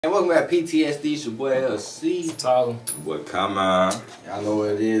And welcome back to PTSD, it's your boy LC. Talking. Boy, come on. Y'all know what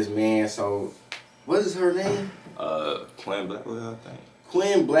it is, man. So, what is her name? Quenlin Blackwell, I think.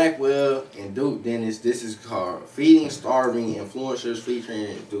 Quenlin Blackwell and Duke Dennis. This is called Feeding Starving Influencers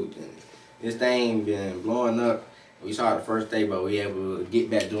featuring Duke Dennis. This thing been blowing up. We saw it the first day, but we able to get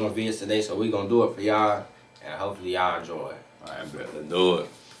back doing videos today, so we gonna do it for y'all, and hopefully y'all enjoy it. Alright, better do it.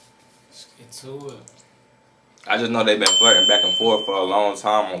 Let's get to it. I just know they've been flirting back and forth for a long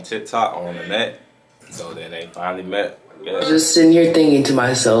time on TikTok, on the net. So then they finally met. Yeah. Just sitting here thinking to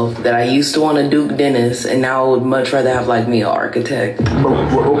myself that I used to want a Duke Dennis, and now I would much rather have like me an architect.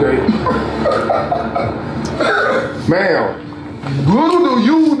 Okay. Ma'am, little do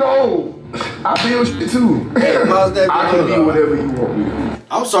you know, I build shit too. Hey, how's that I can be whatever you want me to be.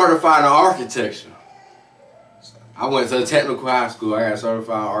 I'm certified in architecture. I went to a technical high school. I got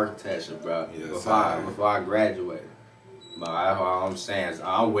certified in architecture, bro. Yes, before I graduated. But that's what I'm saying.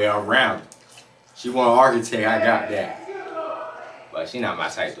 I'm well rounded. She want an architect, I got that. But she not my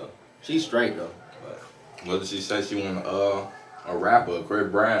type though. She's straight though. But What did she say? She want a rapper,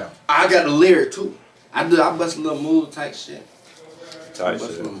 Chris Brown. I got the lyric too. I bust a little move type shit. Type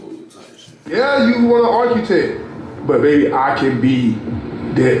Bust a shit. little move type shit. Yeah, you want an architect, but baby, I can be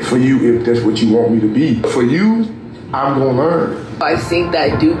that for you if that's what you want me to be. For you, I'm gonna learn. I think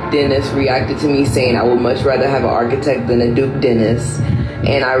that Duke Dennis reacted to me saying I would much rather have an architect than a Duke Dennis,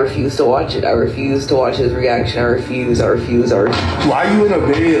 and I refuse to watch it. I refuse to watch his reaction. I refuse. Why you in a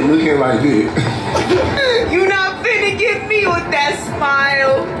bed looking like this? You not finna get me with that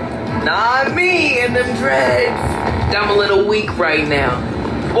smile. Not me and them dreads. I'm a little weak right now.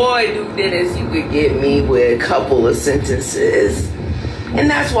 Boy, Duke Dennis, you could get me with a couple of sentences. And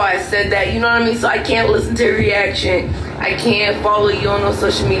that's why I said that, you know what I mean? So I can't listen to your reaction. I can't follow you on no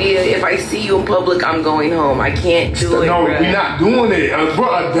social media. If I see you in public, I'm going home. I can't do it, No, bruh. we're not doing it.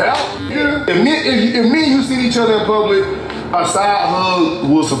 Bro, a doubt? Yeah. If me and you see each other in public, a side hug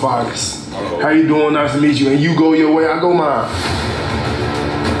will suffice. How you doing? Nice to meet you. And you go your way, I go mine.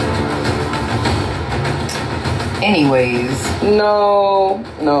 Anyways, no.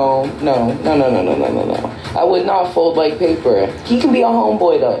 I would not fold like paper. He can be a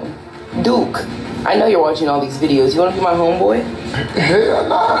homeboy though. Duke, I know you're watching all these videos. You wanna be my homeboy? Hell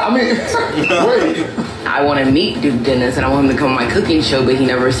nah. I mean, wait. I wanna meet Duke Dennis and I want him to come on my cooking show, but he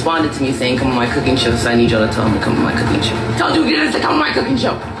never responded to me saying come on my cooking show, so I need y'all to tell him to come on my cooking show. Tell Duke Dennis to come on my cooking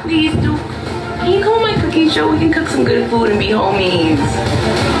show. Please, Duke. Can you come on my cooking show? We can cook some good food and be homies.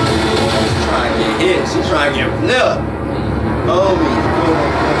 Trying to get hit. She trying to get flipped.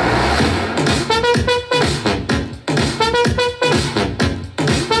 Homie.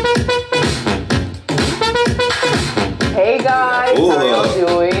 Hey guys, how y'all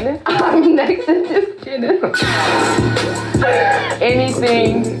doing? I'm next to this Jenna.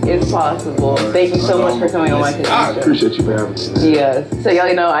 Anything is possible. Thank you so much for coming on my cooking show. Appreciate you for having me. Yes. So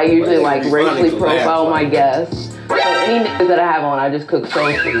y'all know I usually like racially profile my guests. So any niggas that I have on, I just cook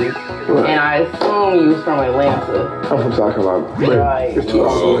soul food. And I assume you was from Atlanta. I'm from South Carolina. But Right. it's too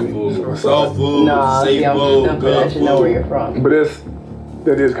awesome. Soul food, Nah, see, I'm seafood, stupid. I good should know where food. you're from. But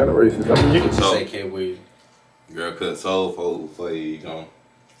that is kind of racist. I mean, you can So, Say K-Wave. girl cook soul food for you, you know.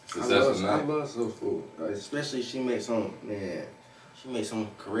 Successful I night. love soul food. Especially she makes some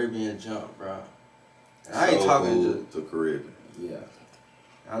Caribbean junk, bro. And I ain't Soul talking food to Caribbean. yeah.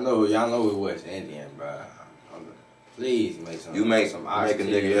 Y'all know we West Indian, bro. Please make some. You make some a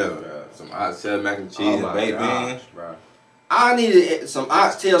nigga ever. Some oxtail, mac and cheese, Oh and my baked gosh, beans. bro. I needed some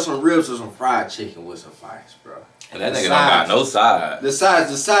oxtail, some ribs, or some fried chicken would suffice, bro. And that nigga don't got no side. The size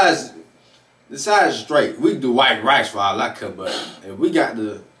is straight. We can do white rice for all I care, but if we got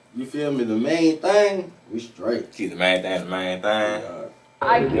you feel me, the main thing, we straight. Keep the main thing the main thing.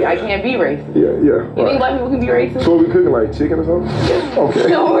 I can't be racist. Yeah. You think black people can be racist? So we cooking like chicken or something? Okay.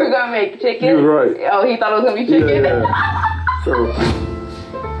 No, we're gonna make chicken. You was right. Oh, he thought it was gonna be chicken. Yeah. So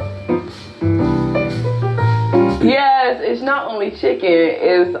Yes, it's not only chicken,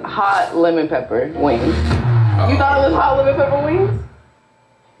 it's hot lemon pepper wings. You thought it was hot lemon pepper wings?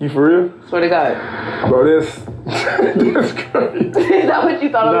 you for real? Swear to God. Bro, that's crazy. Is that what you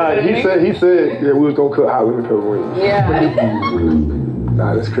thought Nah, it was gonna be? he said that we was gonna cook hot lemon pepper wings. Yeah.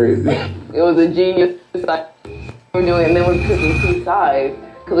 Nah, that's crazy. It was a genius side we're doing, and then we're cooking two sides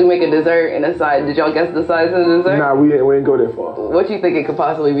because we make a dessert and a side. Did y'all guess the sides of the dessert? Nah, we ain't go that far. What you think it could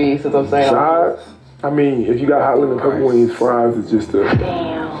possibly be? Since I'm saying Sides? I mean, if you got hot lemon pepper wings, fries is just a...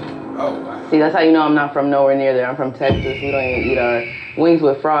 Damn. Oh wow. See, that's how you know I'm not from nowhere near there. I'm from Texas. We don't even eat our wings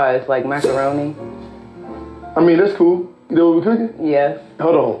with fries like macaroni. I mean, that's cool. You know what we're cooking? Yes.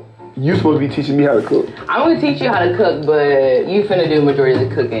 Hold on. you supposed to be teaching me how to cook. I'm gonna teach you how to cook, but you finna do the majority of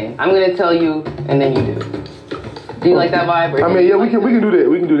the cooking. I'm gonna tell you, and then you do. Do you like that vibe? I mean, yeah, we can do that.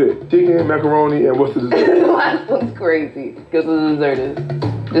 We can do that. Chicken, macaroni, and what's the dessert? The last one's crazy, because the dessert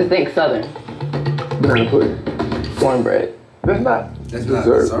is, just think Southern. Banana pudding. Cornbread. That's not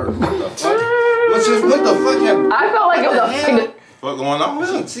dessert. What the fuck? What the fuck happened? I felt like it was a What going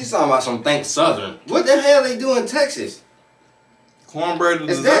on? She's talking about some think Southern. What the hell they do in Texas? Cornbread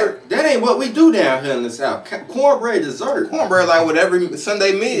is dessert. That ain't what we do down here in the South. Cornbread dessert. Cornbread like with every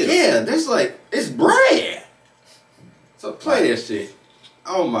Sunday meal. Yeah, that's like, it's bread. So play that shit.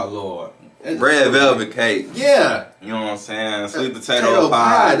 Oh my Lord. Red velvet cake. Yeah. You know what I'm saying? Sweet potato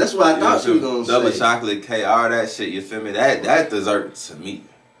pie. That's what I thought you were going to say. Double chocolate cake, all that shit, you feel me? That dessert to me.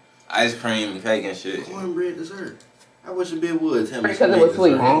 Ice cream and cake and shit. Cornbread dessert. I wish a bit would tell me. Because it was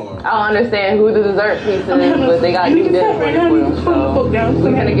sweet. I don't understand who the dessert piece is, but they got new dinner for them. So we're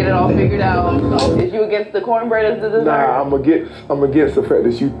gonna get it all figured out. Is you against the cornbread as the dessert? Nah, I'm against the fact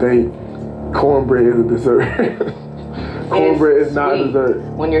that you think cornbread is a dessert. Cornbread is not a dessert.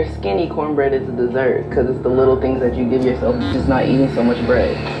 When you're skinny, cornbread is a dessert because it's the little things that you give yourself, just not eating so much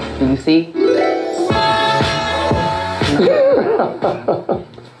bread. Do you see?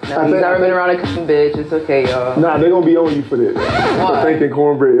 No, he's never been around a cooking bitch. It's okay, y'all. Nah, they're gonna be on you for this. What? For thinking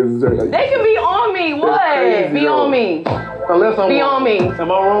cornbread is dessert. Like, They can be on me. What? crazy, Be on me. Unless I'm Be wrong. on me. Am I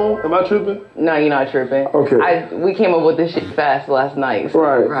wrong? Am I tripping? No, you're not tripping. Okay. We came up with this shit fast last night. So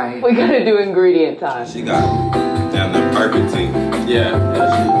Right. we gotta do ingredient time. She got down the perfect team. Yeah,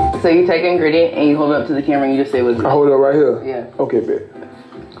 that's it. So you take an ingredient and you hold it up to the camera and you just say what's it. I hold it up right here. Yeah. Okay, bet.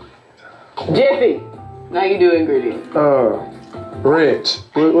 Jiffy. Now you do ingredient. Ranch.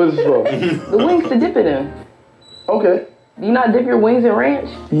 What is this for? The wings to dip it in. Okay. Do you not dip your wings in ranch?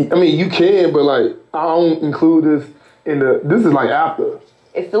 I mean, you can, but like, I don't include this in the. This is like after.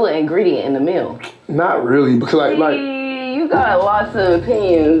 It's still an ingredient in the meal. Not really, because like You got lots of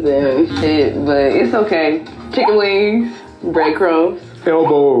opinions and shit, but it's okay. Chicken wings, breadcrumbs.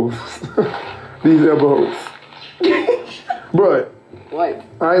 elbows. These elbows. Bruh, What?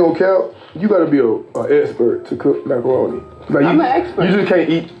 I ain't gonna count. You gotta be an expert to cook macaroni. Like I'm an expert. You just can't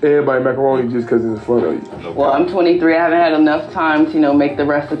eat everybody macaroni just because it's in front of you. Well, I'm 23. I haven't had enough time to, make the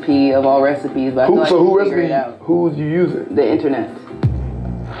recipe of all recipes, but I feel like I can figure it out. Who's you using? The internet.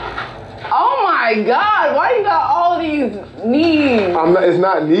 Oh my God! Why you got all these needs? It's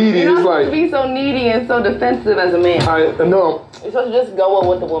not needy. You're not It's supposed like to be so needy and so defensive as a man. no. You're supposed to just go with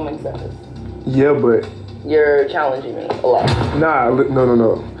what the woman says. Yeah, but You're challenging me a lot. nah.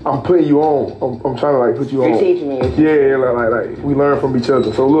 No. I'm putting you on. I'm trying to like put you on. You're teaching me. Yeah, like we learn from each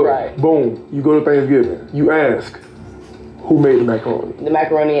other. So look, Right. boom. You go to Thanksgiving. You ask, who made the macaroni? The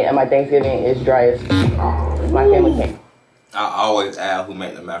macaroni at my Thanksgiving is dry as my family came. I always ask who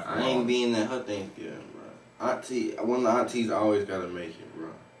make the I macaroni. ain't being at her Thanksgiving, bro. One of the aunties always gotta make it, bro.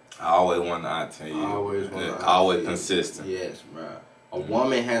 I always want to tell you. Always consistent. Yes, bro. A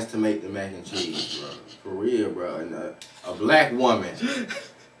woman has to make the mac and cheese, bro. For real, bro. And a black woman.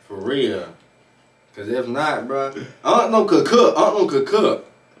 For real. Cause if not, bro, Aunt no could cook.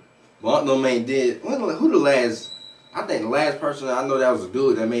 But Aunt no man did. Who the last? I think the last person I know that was a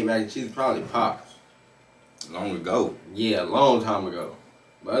dude that made mac and cheese probably Pops. Long ago. Yeah, a long time ago.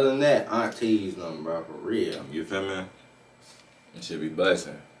 But other than that, aunties them, bro, for real. You feel me? It should be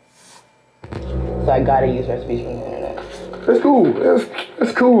blessing. So I gotta use recipes from the internet. That's cool.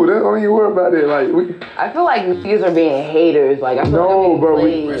 That's cool. Don't even worry about it. Like I feel like niggas are being haters. Like I feel No, like bro, I'm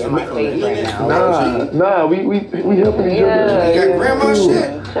we- being played in my face right now. nah. We helping each other. You got grandma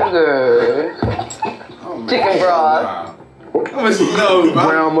shit? Sugar. Oh, man. Chicken broth. Nah. How much you know, bro?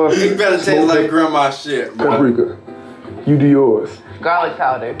 Grandma. It better taste like grandma shit, bro. Paprika. You do yours. Garlic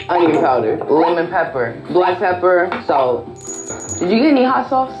powder, onion powder, lemon pepper, black pepper, salt. Did you get any hot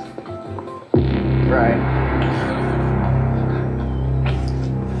sauce? Right.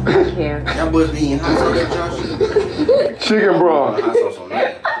 I can't. Y'all boys be eating hot sauce with y'all shit? Chicken broth. Hot sauce on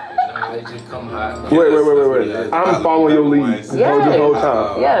that. Nah, it just come hot. Wait. I'm following your lead this whole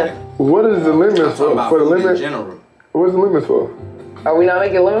time. Yes. What is the limits for the food in limit? general. What's the limits for? Are we not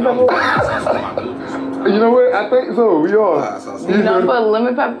making lemon pepper? You know what? I think so. We are. You don't put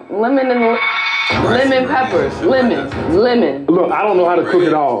lemon peppers, lemon. Look, I don't know how to cook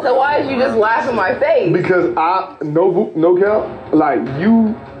it all. So why did you just laugh in my face? Because no cap, like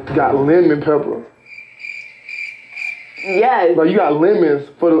you got lemon pepper. Yes. Like you got lemons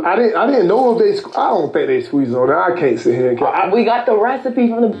for the. I didn't know if they. I don't think they squeeze on it. I can't sit here and. We got the recipe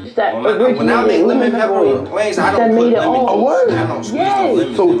from the bitch that originated When I make lemon pepper wings, I don't put lemon Oh, what? I don't squeeze Yes. no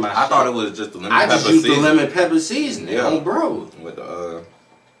lemons So, in my I thought it was just the lemon I pepper just use the seasoning. lemon pepper seasoning Yeah. on bro. With the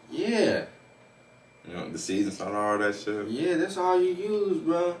Yeah. You know, the season salt, all that shit. Yeah, that's all you use,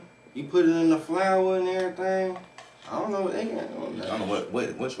 bro. You put it in the flour and everything. I don't know what they got on that. I don't know what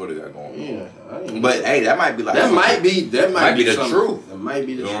they got going on. Yeah. But hey, that might be like that might be the truth. That might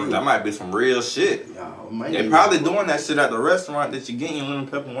be the truth. That might be some real shit. They probably doing that shit at the restaurant that you getting your lemon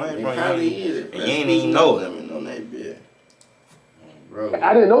pepper wings from. Probably is. And you ain't even know it. On that bit. Bro.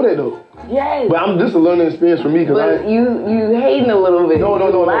 I didn't know that though. Yes. But I'm just a learning experience for me because But you hating a little bit. No.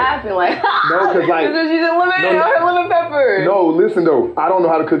 Laughing like, no, because like this is she's eliminating her lemon pepper. No, listen though, I don't know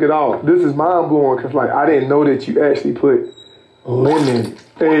how to cook at all. This is mind blowing because like I didn't know that you actually put lemon,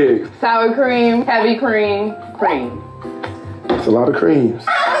 eggs, sour cream, heavy cream. It's a lot of creams.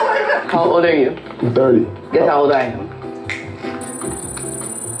 How old are you? I'm 30. Guess how old I am.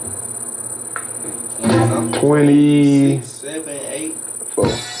 27, 8. 4.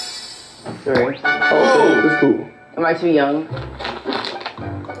 3. Oh, that's cool. Am I too young?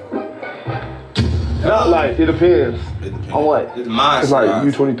 Not like, it depends. On what? It's mine. It's like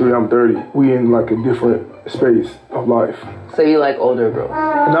you 23, I'm 30. We in like a different space of life. So you like older girls?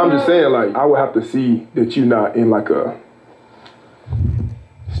 And I'm just saying like, I would have to see that you're not in like a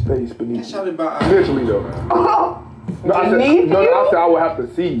space beneath you. Mentally though. No, I said I would have to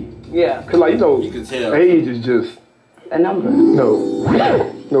see. Yeah. Cause like, you know, can tell. age is just a number. No,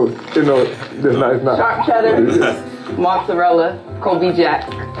 it's not. It's not. Sharp cheddar, mozzarella, Colby Jack,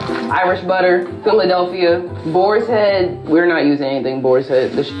 Irish butter, Philadelphia, boar's head. We're not using anything boar's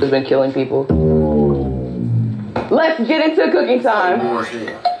head. This shit has been killing people. Let's get into cooking time. Like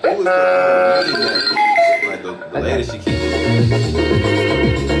the lady she keeps.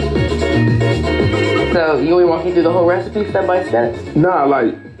 So you want me to walk you through the whole recipe step by step? Nah,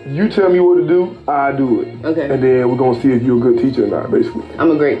 like you tell me what to do, I do it. Okay. And then we're gonna see if you're a good teacher or not, basically.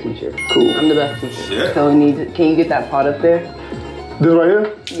 I'm a great teacher. Cool. I'm the best teacher. Shit. So we need to, can you get that pot up there? This right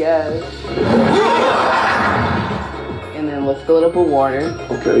here? Yes. And then let's fill it up with water.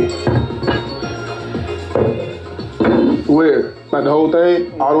 Okay. Where? Like the whole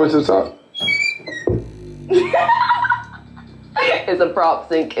thing? All the way to the top? It's a prop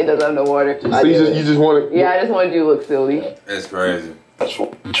sink. It doesn't have no water. So you just want to? Yeah, I just wanted you to look silly. That's crazy.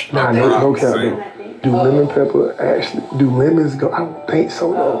 Nah, no cap. Do lemon pepper actually? Do lemons go? I don't think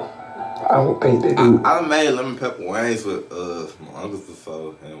so though. I don't think they do. I made lemon pepper wings with my uncles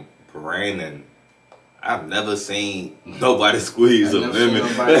before and Perrain, and I've never seen nobody squeeze a lemon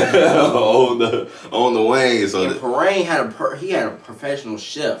on the wings. So Perrain had a professional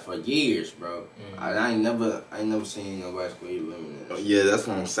chef for years, bro. I ain't never seen nobody squeeze lemon. Yeah, that's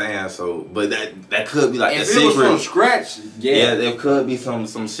what I'm saying. So, but that could be like if the it secret was from scratch. Yeah, there could be some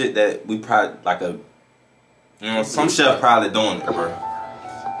shit that we probably like some chef probably doing it, bro.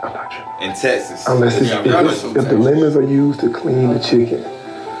 In Texas. Unless if the lemons are used to clean the chicken,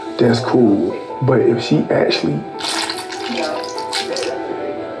 that's cool. But if she actually,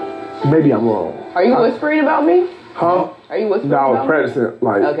 maybe I'm wrong. Are you whispering about me? Huh? Are you whispering No, I about was me? practicing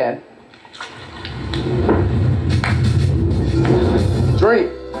like. Okay.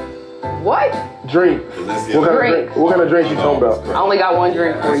 Drink. What? Drink. What kind of drink you talking about? I only got one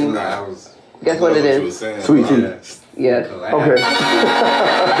drink for you. Guess what it is? Sweet tea. Yes. Okay.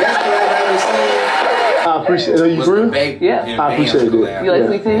 I appreciate it. Are you for real? Yeah. I appreciate it. You like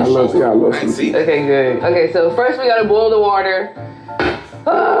sweet tea? I love sweet tea. Okay, good. Okay, so first we gotta boil the water.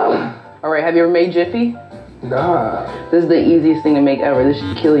 All right, have you ever made Jiffy? Nah. This is the easiest thing to make ever. This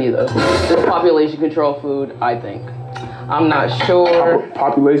should kill you though. This is population control food, I think. I'm not sure.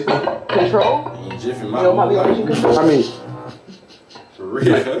 Population control? You know population control? I mean, for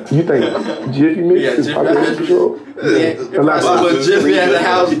real? You think Jiffy mix is population control? Yeah. But Jiffy at the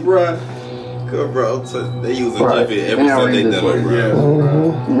house, bro. Good, bro. They using Jiffy every Sunday dinner,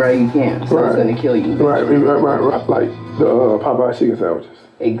 bro. Right, you can't. So it's gonna kill you. Right. Like the Popeye chicken sandwiches.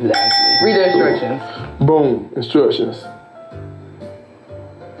 Exactly. Read the instructions. Boom. Instructions.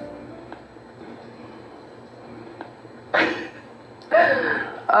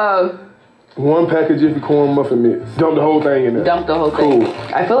 One pack of Jiffy corn muffin mix. Dump the whole thing in there. Dump the whole thing. Cool.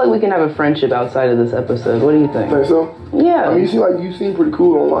 I feel like we can have a friendship outside of this episode. What do you think? Think so? Yeah. I mean, you seem pretty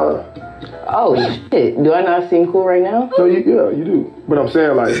cool online. Oh shit! Do I not seem cool right now? No, you do. But I'm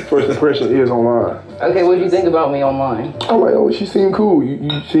saying like first impression is online. Okay, what do you think about me online? I'm like, oh, she seemed cool.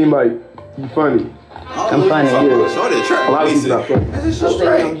 You seem like you funny. I'm funny. Yeah. A lot of people not funny.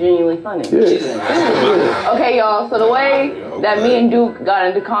 I'm genuinely funny. Yeah. Okay, y'all. So the way that me and Duke got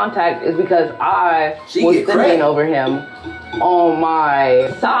into contact is because I was singing over him on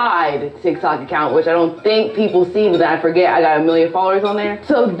my side TikTok account, which I don't think people see, but I forget I got 1 million followers on there.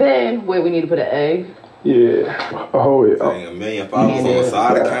 So then, wait, we need to put an egg. Yeah. Oh yeah. Dang, 1 million followers on the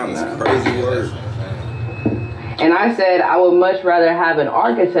side account is crazy work. And I said I would much rather have an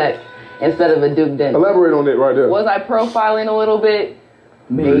architect instead of a Duke dentist. Elaborate on that right there. Was I profiling a little bit?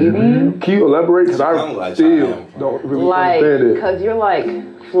 Maybe. Can you elaborate? Because I like still don't really understand it. Because you're like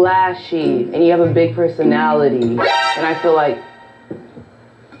flashy and you have a big personality. And I feel like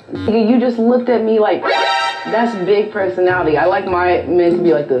you just looked at me like, that's big personality. I like my men to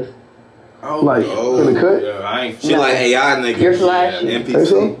be like this. Oh, Like, in the cut? Yeah, I ain't She like AI nigga. You're flashy.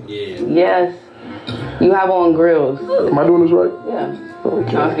 NPC. Yeah. Yes. You have on grills. Am I doing this right? Yeah.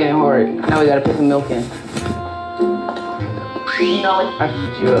 Okay. Now it's getting hard. Now we gotta put some milk in. I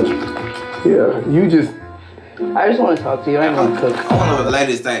should you up. Yeah, you just. I just want to talk to you. I don't want to cook. I want to know what the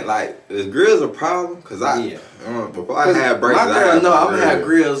ladies think. Like, is grills a problem? Cause before I had braces, my girl know I'm gonna have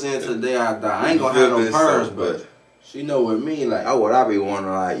grills in today. I ain't gonna have no perms, stuff, but she know what me like. Oh, what I be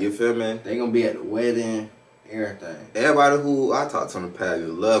wondering, like, you feel me? They gonna be at the wedding, everything. Everybody who I talked to in the past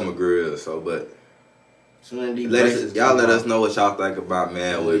love my grills, so but. Soon as these Y'all let us know what y'all think about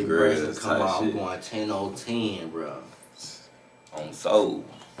man with braces grills. come out, I'm going 10 on 10, bro. On soul.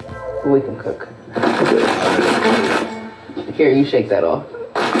 We can cook. Here, you shake that off.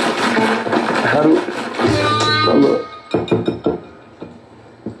 How do. Oh, look.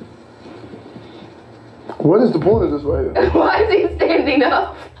 What is the point of this right here? Why is he standing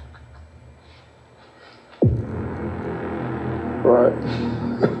up? Right.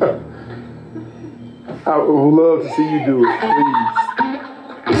 I would love to see you do it, please.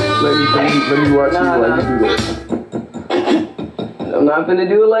 Let me watch you while you do that. I'm not gonna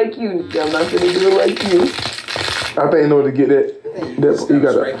do it like you. I'm not gonna do it like you. I think in order to get that you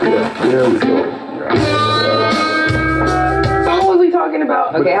gotta. Yeah, there we go. So what was we talking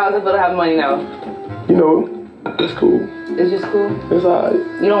about? Okay, how's it feel to have money now? You know, it's cool. It's just cool. It's alright.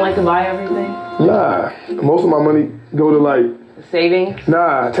 You don't like to buy everything? Nah, most of my money go to like. Savings?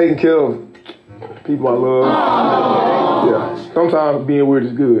 Taking care of people I love. Yeah. Sometimes being weird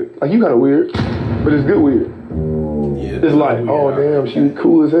is good. Like, you kind of weird, but it's good weird. Yeah, it's like, oh damn, she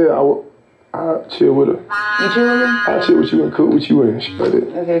cool as hell. I chill with her. You chill with me? I chill with you and cook with you and shit like that.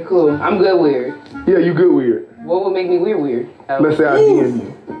 Okay, cool. I'm good weird. Yeah, you good weird. What would make me weird? Let's say I DM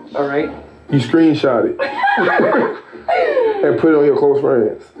you. Alright. You screenshot it. And put it on your close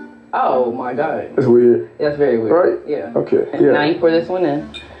friends. Oh my god. That's weird. That's very weird. Right? Yeah. Okay. Yeah. Now you pour this one in.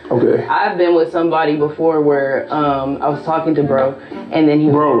 Okay. I've been with somebody before where I was talking to bro and then he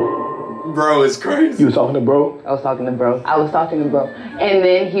Bro is crazy. You was talking to bro? I was talking to bro. And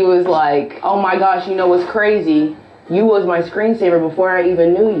then he was like, oh my gosh, you know what's crazy? You was my screensaver before I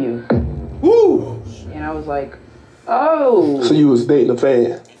even knew you. Woo! And I was like, oh. So you was dating a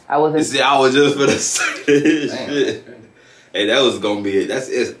fan? I wasn't. See, I was just gonna say this shit. Hey, that was gonna be it.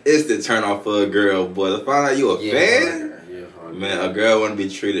 It's the turn off for a girl, boy. To find out you a fan, man, a girl wanna be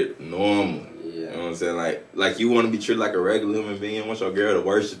treated normal. You know what I'm saying? Like you wanna be treated like a regular human being. You want your girl to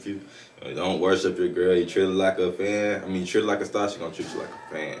worship you. You don't worship your girl. You treat her like a fan. I mean, you treat her like a star. She gonna treat you like a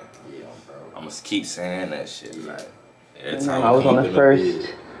fan. Yeah, bro. I'm gonna keep saying that shit. Like every time I was on the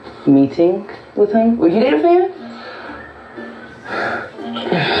first meeting with him. Would you date a fan?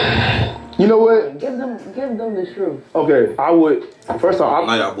 You know what? Give them the truth. Okay, I would. First off, I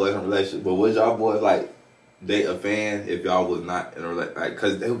know y'all boys in a relationship, but would y'all boys like date a fan if y'all was not in a relationship? Like,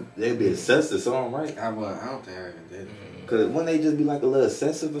 cause they'd be obsessed or something, right? I don't think I can date a fan. Cause wouldn't they just be like a little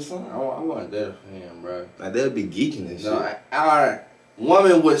obsessive or something? I want date a fan, bro. Like they'd be geeking and shit. No, our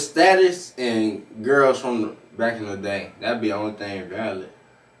women with status and girls from back in the day, that'd be the only thing valid.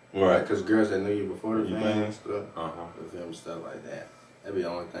 Right. Cause girls that knew you before the fan and stuff, Uh-huh. the stuff like that, that'd be the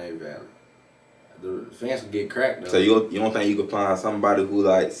only thing valid. The fans would get cracked though. So you don't think you could find somebody who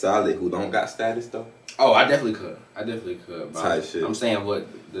like solid who don't got status though? Oh, I definitely could. Type shit. I'm saying what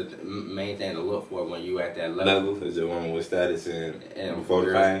the main thing to look for when you at that level is a woman with status and before the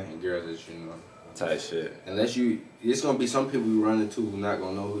girls, fame and girls that you know. Type shit. Unless it's gonna be some people you run into who not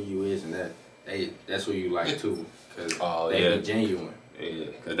gonna know who you is, and that's who you like too, cause they be genuine. Yeah,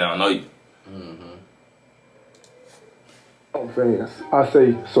 cause they don't know you. Fans. I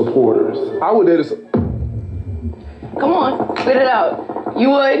say supporters. I would date a. Come on, spit it out. You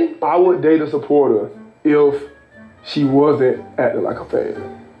would? I would date a supporter if she wasn't acting like a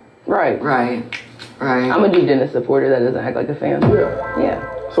fan. Right. I'm a deep dentist supporter that doesn't act like a fan.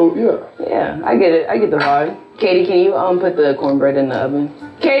 Yeah. So yeah. Yeah, I get it. I get the vibe. Katie, can you put the cornbread in the oven?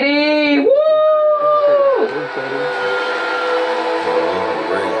 Katie, woo!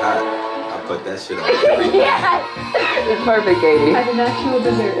 Put that shit on. Yes! It's perfect, Katie. I did actual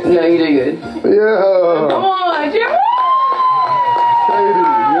dessert. No, you did good. Yeah. Come on, Jim. Katie,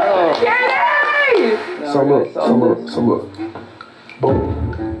 yeah. Katie! some up.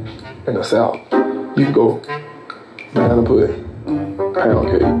 Boom. In the South, you can go banana pudding, pound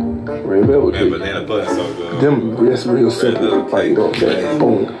cake, red velvet cake. Banana pudding so good. Them, that's real simple. Like, you know what I'm saying?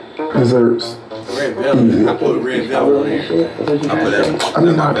 Boom. Desserts. Red velvet. I put red velvet in there. I put that. I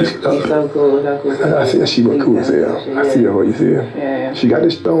mean, nah, She's so cool. Look how cool. I see that she look cool as hell. I see her, what you see her. Yeah. She got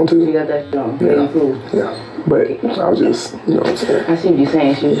this stone too. She got that strong. Yeah. Cool. Yeah. But I was just, you know what I'm saying? I see what you're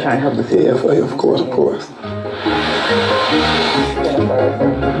saying. She was trying to help us. Yeah, of course, of course.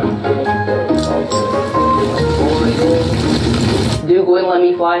 Duke wouldn't let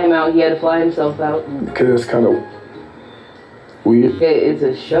me fly him out. He had to fly himself out. Because it's kind of weird. It's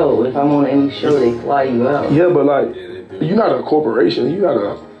a show. If I'm on any show, they fly you out. Yeah, but like, you're not a corporation. You're not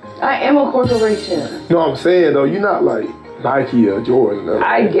a... I am a corporation. No, I'm saying though, you're not like Nike or Jordan.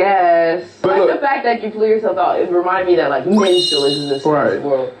 I guess. But like look, the fact that you flew yourself out, it reminded me that like men still exist in this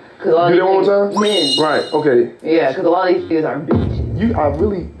world. Do that one more time? Men. Right, okay. Yeah, because a lot of these things are bitches. I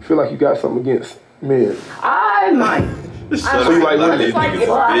really feel like you got something against men. I might. So you like women? It's like,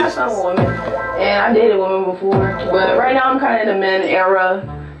 well, I have some women, and I dated women before, but right now I'm kind of in the men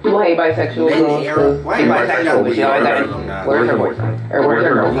era. People hate bisexual girls. Why ain't bisexual? But she always got it. Where's her boyfriend? Or where's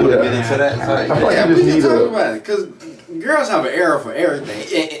her girlfriend? Get into that. I feel like you just need talk about it, because girls have an era for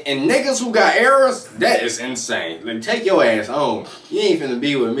everything. And niggas who got eras, that is insane. Like, take your ass home. You ain't finna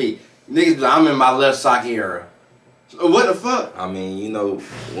be with me. Niggas be like, I'm in my left sock era. What the fuck? I mean, you know,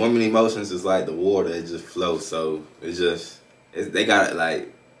 women emotions is like the water. It just flows. So they got it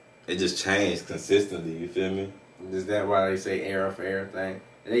like, it just changed consistently. You feel me? Is that why they say era for everything?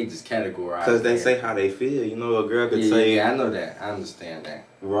 They just categorize. Because they say how they feel. You know, a girl could say. Yeah, I know that. I understand that.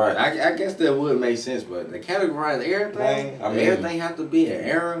 Right. I guess that would make sense, but they categorize everything. I mean, everything have to be an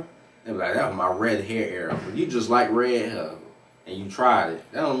era. They be like, that was my red hair era. But you just like red hair, and you tried it.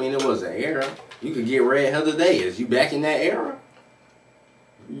 That don't mean it was an era. You could get red hair today. Is you back in that era?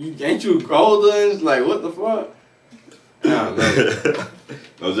 Ain't you older? And it's like, what the fuck? Nah, man.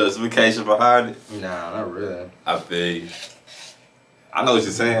 No justification behind it? Nah, not really. I feel you. I know what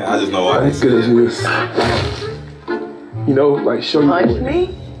you're saying. I just know why. As good as you is. You know, like show you. Punch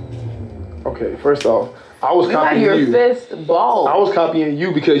me? Okay, first off, I was copying your you. fist ball. I was copying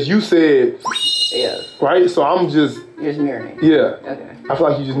you because you said, yes. right? So I'm just. You're just mirroring. Yeah. Okay. I feel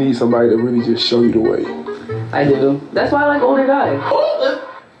like you just need somebody to really just show you the way. I do. That's why I like older guys.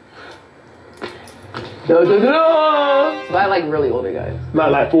 But I like really older guys.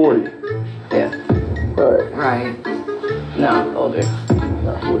 Not like 40. Yeah. Right. Right. No, older.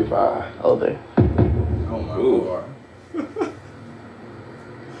 Not 45. Older. Oh my lord.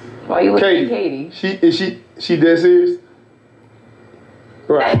 Why you looking at Katie. Katie? She dead serious?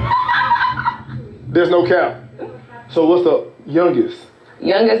 Right. There's no cap. So what's the youngest?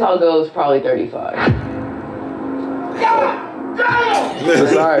 Youngest I'll go is probably 35.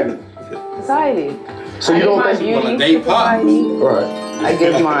 Society. Society. So you don't think you wanna beauty date to society? Right. I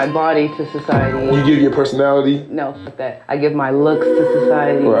give my body to society. You give your personality? No, fuck that. I give my looks to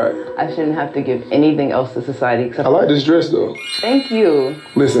society. Right. I shouldn't have to give anything else to society except. I like this dress though. Thank you.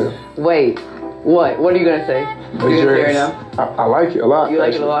 Listen. Wait. What? What are you gonna say? You're gonna say right now? I like it a lot. You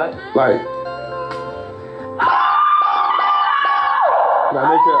like it a lot? Like.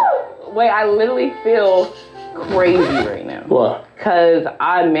 Wait, I literally feel crazy right now. Why? Because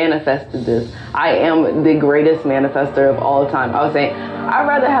I manifested this. I am the greatest manifester of all time. I was saying, I'd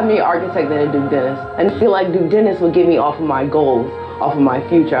rather have me an architect than a Duke Dentist. And I feel like Duke Dentist would get me off of my goals, off of my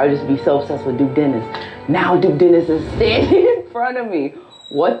future. I'd just be so obsessed with Duke Dentist. Now Duke Dentist is standing in front of me.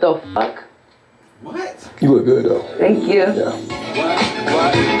 What the fuck? What? You look good though. Thank you. Yeah.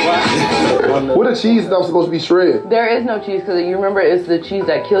 What a cheese that I'm supposed to be shredded? There is no cheese because you remember it's the cheese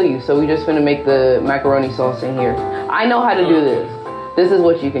that kill you. So we just finna make the macaroni sauce in here. I know how to do this. This is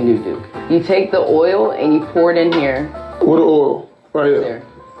what you can do, Duke. You take the oil and you pour it in here. What the oil? Right here. There.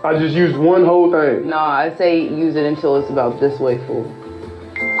 I just used one whole thing. No, I say use it until it's about this way full.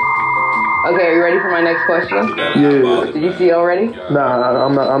 Okay, are you ready for my next question? Yeah. Did you see it already? Nah,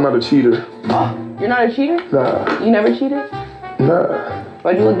 I'm not a cheater. Oh, you're not a cheater? Nah. You never cheated? Nah.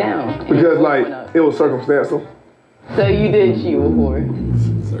 Why'd you look down? Because like it was circumstantial. So you did cheat before?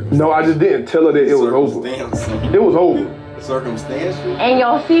 No, I just didn't tell her that it was over. It was over. Circumstantial? And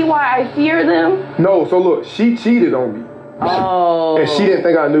y'all see why I fear them? No, so look, she cheated on me. Oh. And she didn't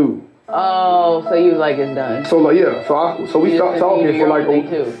think I knew. Oh, so you was like, it's done. So like, yeah, so we stopped talking for like,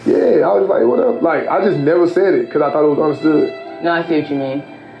 yeah, I was like, what up? Like, I just never said it because I thought it was understood. No, I see what you mean.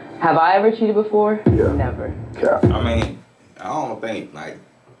 Have I ever cheated before? Yeah. Never. Yeah. I mean, I don't think, like,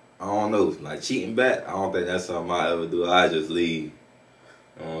 I don't know, like cheating back, I don't think that's something I ever do. I just leave.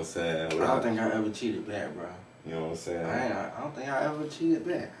 You know what I'm saying? I don't think I ever cheated back, bro. You know what I'm saying? I don't think I ever cheated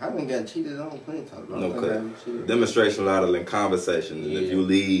back. I haven't got cheated on plenty times. No, demonstration louder than conversation. And if you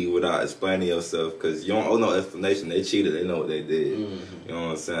leave without explaining yourself, because you don't owe no explanation, they cheated, they know what they did. You know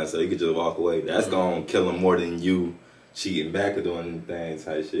what I'm saying? So you could just walk away. That's gonna kill them more than you cheating back or doing anything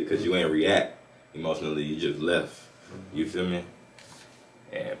type shit, because you ain't react emotionally, you just left. You feel me?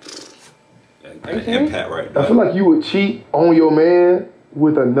 And impact right there. I feel like you would cheat on your man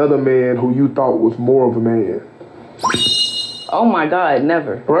with another man who you thought was more of a man. Oh my God,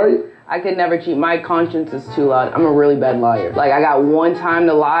 never. Right? I could never cheat. My conscience is too loud. I'm a really bad liar. Like, I got one time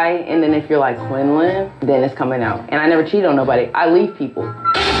to lie, and then if you're like Quenlin, then it's coming out. And I never cheat on nobody. I leave people.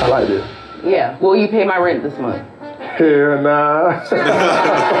 I like this. Yeah. Will you pay my rent this month? Hell nah.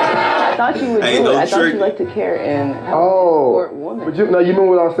 I thought you would do it. I thought you like to care and support women. But you remember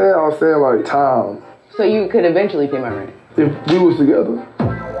what I was saying? I was saying like time. So you could eventually pay my rent? If we was together.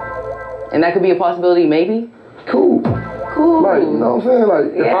 And that could be a possibility, maybe? Cool. Like, you know what I'm saying? Like,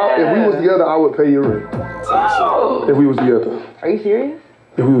 if we was together, I would pay your rent. Oh. If we was together. Are you serious?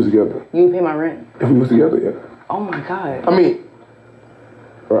 If we was together. You would pay my rent? If we was together, yeah. Oh my God. I mean,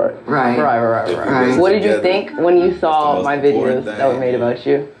 right. What did you think when you saw my videos that were made about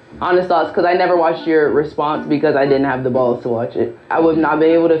you? Honest thoughts, because I never watched your response because I didn't have the balls to watch it. I would not be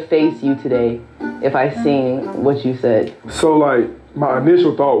able to face you today if I seen what you said. So like, my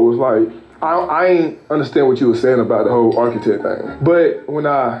initial thought was like, I ain't understand what you were saying about the whole architect thing. But when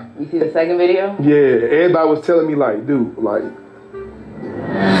You see the second video? Yeah, everybody was telling me like, dude, like, you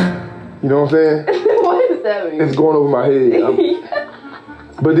know what I'm saying? What does that mean? It's going over my head.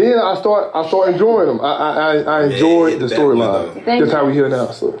 But then I start enjoying them. I enjoyed the storyline. That's how we here now.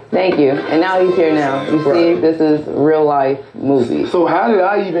 So thank you. And now he's here now. You see, this is real life movie. So how did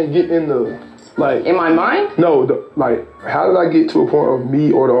I even get in the in my mind? No, how did I get to a point of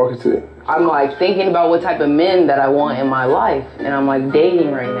me or the architect? I'm like thinking about what type of men that I want in my life, and I'm like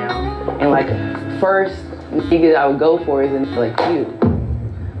dating right now. And like first niggas I would go for is like you,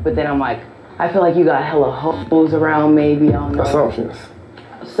 but then I'm like, I feel like you got hella hoes around. Maybe I don't know. Assumptions.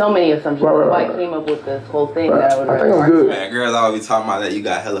 So many assumptions. Right. I came up with this whole thing that I would. I think I'm good. Man, girls always talking about that. You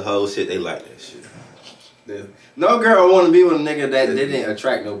got hella hoes shit. They like that shit. No girl want to be with a nigga that didn't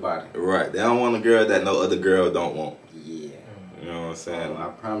attract nobody. Right. They don't want a girl that no other girl don't want. Yeah. You know what I'm saying? I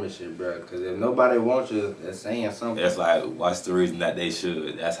promise you, bro. Because if nobody wants you, they're saying something. That's like, what's the reason that they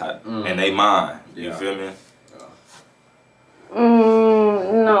should? That's how. And they mind. You feel me?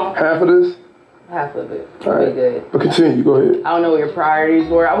 No. Half of this? Half of it. All right. Be good. But continue, go ahead. I don't know what your priorities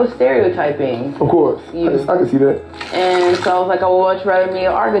were. I was stereotyping. Of course. I can see that. And so I was like, I would much rather be an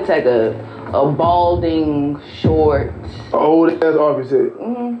architect, a balding, short. Old ass architect.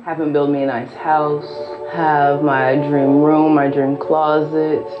 Have him build me a nice house. Have my dream room, my dream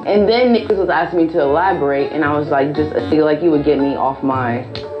closet. And then niggas was asking me to elaborate, and I was like, just a nigga like you would get me off my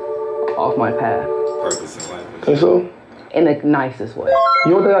path. Purpose in life. Think so? In the nicest way.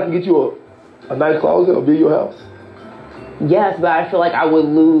 You don't think I can get you a nice closet or build your house? Yes, but I feel like I would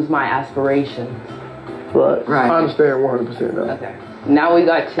lose my aspirations. Right. I understand 100% now. Okay. Now we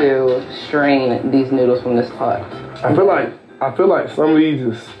got to strain these noodles from this pot. I feel like some of these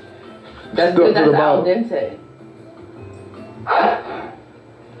is that's good. That's al dente.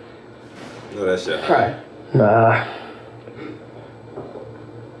 No, that's shit. Try. Nah.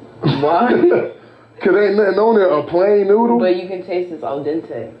 Why? Cause ain't nothing on there, a plain noodle. But you can taste this al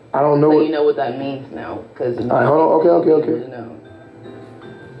dente. I don't know. So you know what that means now. Cause all right, hold on. Okay. You know.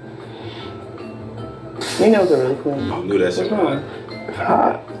 Your nails are really clean. I knew that shit. It's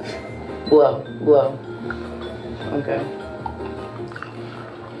hot. Blow. Okay.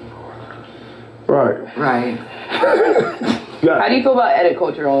 Right. How do you feel about edit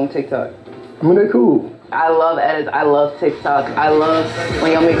culture on TikTok? I mean, they cool. I love edits. I love TikTok. I love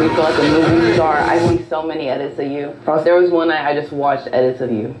when y'all make me feel like a movie star. I see so many edits of you. There was one night I just watched edits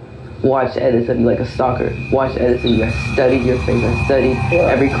of you. Watched edits of you like a stalker. Watched edits of you. I studied your face. I studied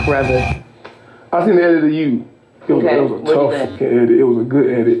every crevice. I seen the edit of you. It was a tough fucking edit. It was a good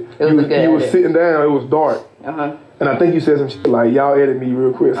edit. You was sitting down. It was dark. And I think you said some shit like, y'all edit me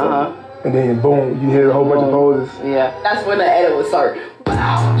real quick. And then boom, you hit a whole bunch of poses. Yeah, that's when the edit would start.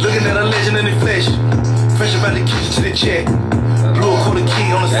 Wow. Looking at a legend in the flesh. Fresh about the kitchen to the check. Blue quarter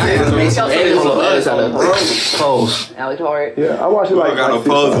key on the set. Pose. Alex Hart. Yeah, I watch it like. I got no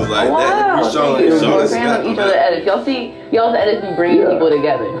poses like that. Wow. Showing We're fans of each other's edits. Y'all see, y'all's edits be bringing people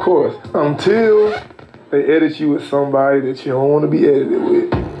together. Of course. Until they edit you with somebody that you don't want to be edited with.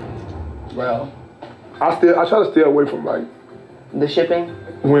 Bro. I try to stay away from like the shipping.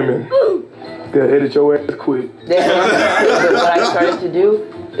 Women. They'll edit your ass quick. But what I started to do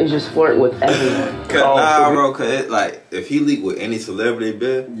is just flirt with everyone. Nah, bro, cause it, like if he leak with any celebrity,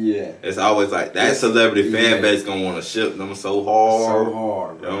 bitch, it's always like that celebrity fan base gonna want to ship them so hard.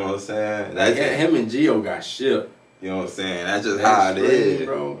 Bro. You know what I'm saying? Like, him and Gio got shipped. You know what I'm saying? That's just how it is,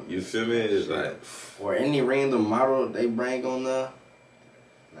 bro. You feel me? It's like, or any random model they bring on there,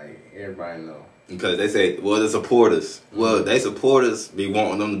 like everybody know. Because they say, well, the supporters. Well, they supporters be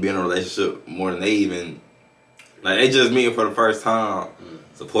wanting them to be in a relationship more than they even. Like, they just meeting for the first time.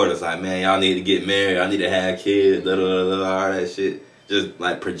 Supporters like, man, y'all need to get married. Y'all need to have kids. All that shit. Just,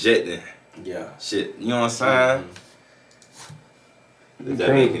 like, projecting. Yeah. Shit. You know what I'm saying? But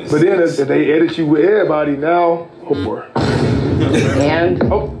then if they edit you with everybody now, And?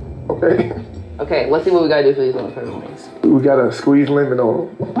 Oh, okay. Okay, let's see what we gotta do for these on first. We gotta squeeze lemon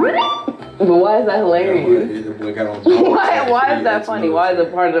on them. But why is that hilarious? Why is that funny? Why is a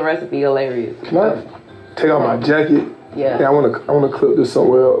part of the recipe hilarious? Can I take off my jacket? Yeah. I wanna clip this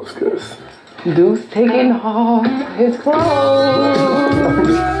somewhere else, cause Deuce taking off his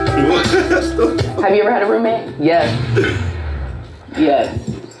clothes. Have you ever had a roommate? Yes. Yes.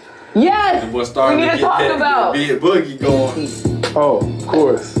 Yes! We need to talk about Big Boogie going. Oh, of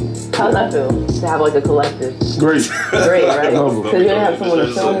course. How's that feel? To have like a collective? Great. Great, right? Because you don't have someone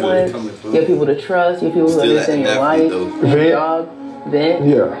to film with, you have people to trust, you have people who understand your life, your job, Vent.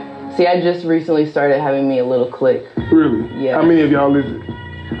 Yeah. See, I just recently started having me a little clique. Really? Yeah. How many of y'all live it?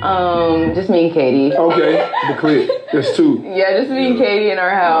 Just me and Katie. Okay, the clique. There's two. Yeah, just me and Katie in our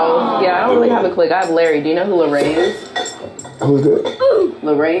house. Yeah, I don't really have a clique. I have Larry. Do you know who Larray is? Who's that?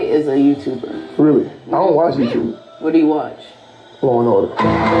 Larray is a YouTuber. Really? I don't watch YouTube. What do you watch? Law and Order.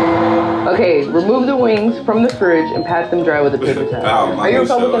 Okay, remove the wings from the fridge and pat them dry with a paper towel. Are you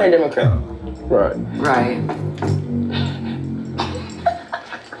Republican or Democrat? Right. Right.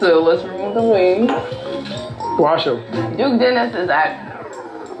 So let's remove the wings. Wash them. Duke Dennis is at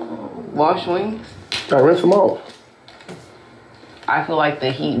wash wings. I rinse them off. I feel like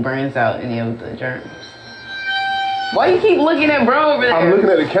the heat burns out any of the germs. Why you keep looking at bro over there? I'm looking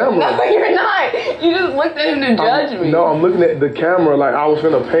at the camera. No, you're not. You just looked at him to judge me. No, I'm looking at the camera like I was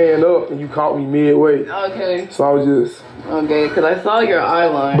finna pan up and you caught me midway. Okay. So I was just. Okay, because I saw your eye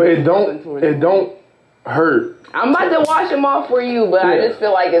line. But it don't hurt. I'm about to wash them off for you, but I just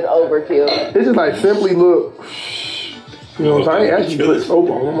feel like it's overkill. It's just like simply look. You know what I'm saying? I ain't actually put soap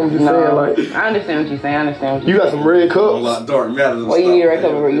on them. I'm just saying like. I understand what you're saying. You got some red cups? What you need a red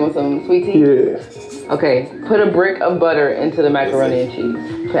cup for? You want some sweet tea? Yeah. Okay, put a brick of butter into the macaroni and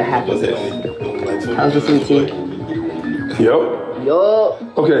cheese. Put half of it. How's the sweet tea?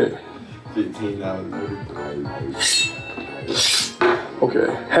 Yup. Okay. Okay.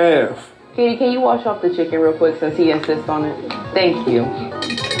 Half. Katie, can you wash off the chicken real quick since he insists on it? Thank you.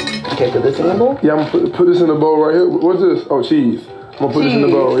 Okay, put this in the bowl? Yeah, I'm gonna put this in the bowl right here. What's this? Oh, cheese. I'm gonna put this in the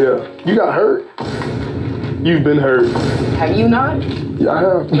bowl, yeah. You got hurt? You've been hurt. Have you not? Yeah, I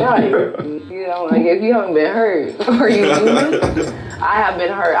have. Right. You know, like if you haven't been hurt, are you human? I have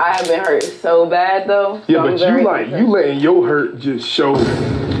been hurt. I have been hurt so bad though. So yeah, but you letting your hurt just show.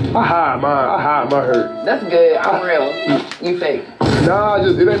 I hide my hurt. That's good. I'm real. You fake. Nah,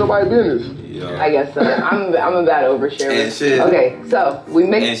 it ain't nobody's business. I guess so. I'm a bad oversharer. And shit. Okay, so we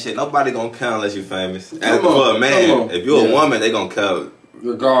mix. And shit, nobody gonna count unless you famous. As for a man, if you're a woman, they gonna count.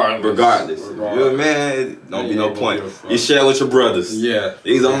 Regardless. You're a man, don't be no point. You share with your brothers. Yeah.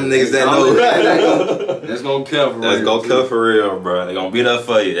 These only niggas that know. That's gonna kill for real. That's gonna kill for real, bro. They gonna be there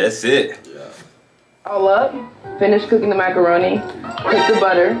for you. That's it. Yeah. All up. Finish cooking the macaroni. Cook the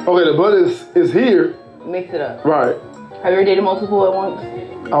butter. Okay, the butter is here. Mix it up. Right. Have you ever dated multiple at once?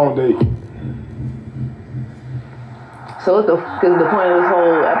 I don't date. So what's the point of this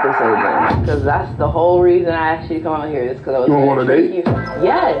whole episode then? Because that's the whole reason I asked you to come out here is because I was You want to date?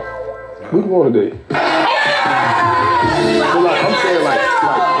 Yes. We can go on a date. But like, I'm saying like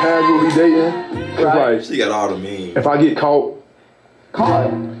casually dating. Cause Right. like, She got all the mean. if I get caught,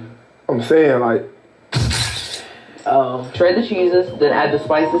 I'm saying like, shred the cheeses, then add the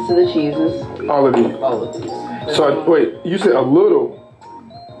spices to the cheeses. all of these. All of these. So wait, you said a little.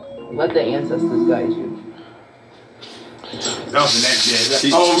 Let the ancestors guide you.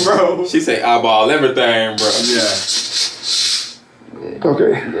 Bro. She say eyeball everything, bro. Yeah. Good.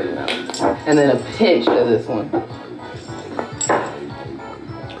 Okay. Good enough. And then a pinch of this one.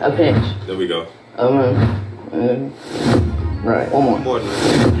 A pinch. There we go. Right. One more. More than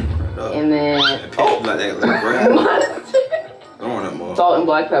that. And then Like that, like bread. I don't want that more. salt and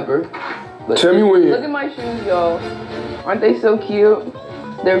black pepper. But Tell me when. look at my shoes, y'all. Aren't they so cute?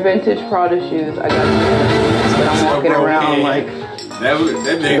 They're vintage Prada shoes. I got them. But I'm walking around like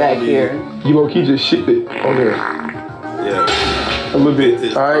That back here. You low-key just shit it on there. Yeah. A little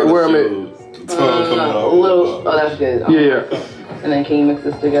bit. All right, where I'm at? A little. Oh, that's good. Yeah. And then can you mix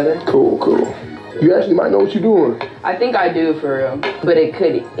this together? Cool. You actually might know what you're doing. I think I do for real, but it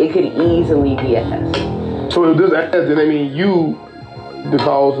could easily be ass. So if this ass, then I mean you, the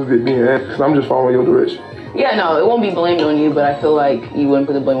cause of it being ass, because I'm just following your direction. Yeah, no, it won't be blamed on you, but I feel like you wouldn't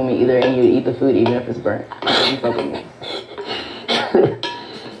put the blame on me either, and you'd eat the food even if it's burnt. You fuck with me.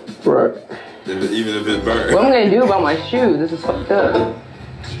 Right. Even if it's burnt. What am I gonna do about my shoe? This is fucked up.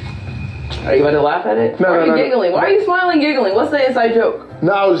 Are you about to laugh at it? No, Why are you giggling? Why are you smiling, giggling? What's the inside joke?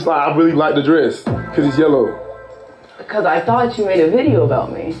 No, I was just like, I really like the dress, because it's yellow. Because I thought you made a video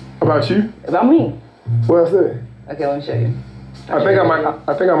about me. About you? About me. What I say? Okay, let me show you. I think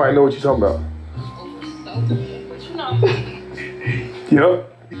I might know what you're talking about.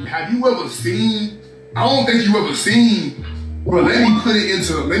 Yep. Have you ever seen? I don't think you ever seen. But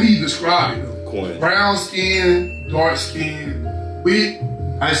let me describe it. Quenlin. Brown skin, dark skin, with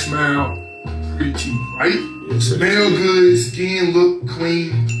nice smile, pretty teeth, right? Smell good, skin look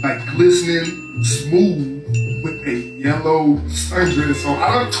clean, like glistening, smooth, with a yellow sundress on.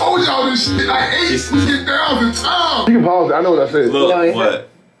 I done told y'all this shit like 8,000 times. You can pause it. I know what I said. Look, what?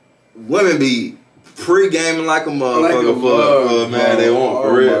 Women be pre-gaming like a motherfucker for man. They want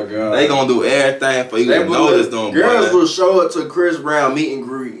for real. They gonna do everything for you. They notice them. Girls will show up to Chris Brown meet and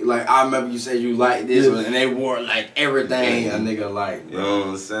greet. Like, I remember you said you like this one, and they wore like everything a nigga like. You know what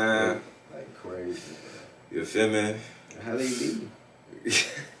I'm saying? Like crazy. You feel me? How they be?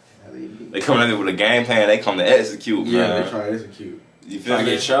 They come in there with a game plan. They come to execute, man. Yeah, they try to execute. You feel me?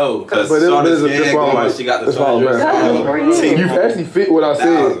 Get showed. Cause But that's why she got the sundress. You actually fit what I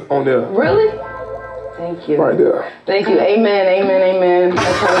said on there. Really? Thank you. Right there. Thank you. Amen.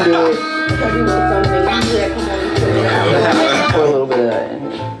 That's how I do it. I do a little something. Usually I come on and put it out. Pour a little bit of that in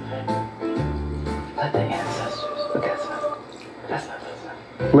here. Let the ancestors. But that's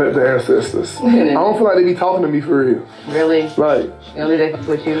not. Let the ancestors. I don't feel like they be talking to me for real. Really? Like. You don't think they can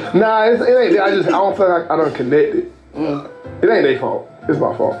put you? Nah, it ain't. I don't feel like I done connected. It ain't their fault. It's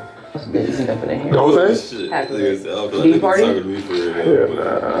my fault. That's good. You can dump it in here. Don't say? Do you party? Yeah,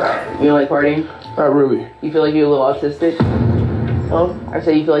 nah. You don't like partying? Not really. You feel like you're a little autistic? Oh? I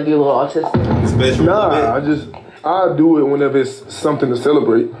say you feel like you're a little autistic? Nah, I do it whenever it's something to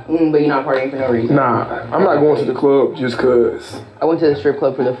celebrate. But you're not partying for no reason? Nah, I'm not going to the club just cause. I went to the strip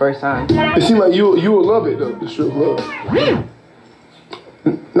club for the first time. It seems like you will love it though, the strip club.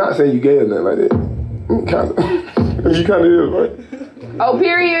 Not saying you gay or nothing like that. Kind of. You kind of is, right? Oh,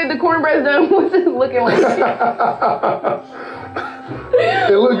 period. The cornbread's done. What's it looking like?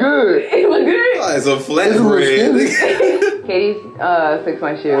 It look good. It look good. Oh, it's a flat bread. Katie fixed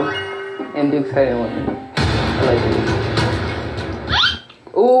my shoe, and Duke's cutting with me. I like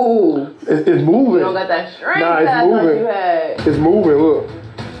it. Ooh. It's moving. You don't got that strength nah, that I moving. thought you had. It's moving, look.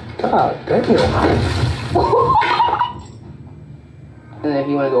 God damn. And then if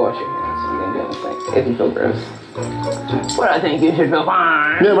you want to go wash your hands, you can do anything. If you feel gross. But I think you should feel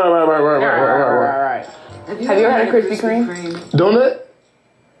fine. Yeah, right. Have you ever had a Krispy Kreme? Donut?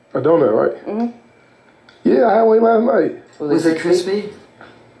 A donut, right? Mm-hmm. Yeah, I had one last night. Was it crispy?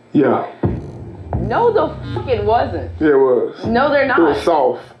 Yeah. No, the fuck it wasn't. Yeah, it was. No, they're not. It was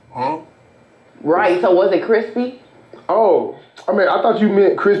soft. Huh? Right, so was it crispy? Oh, I mean, I thought you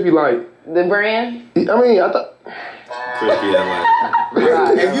meant crispy like... The brand? I mean, I thought... Crispy that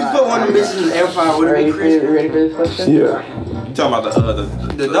Right, if you put one of the bitches in the air fryer, would it be crispy? Ready for this question? Yeah. You talking about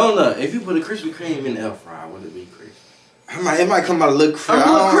the donut. If you put a Krispy Kreme in the air fryer, would it be crispy? It might come out a little crispy.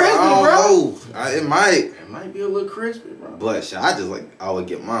 It might. It might be a little crispy, bro. But shit, I would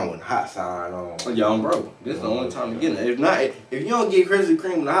get mine with hot sign on. Yo, bro, this is the only time to get it. If not, if you don't get Krispy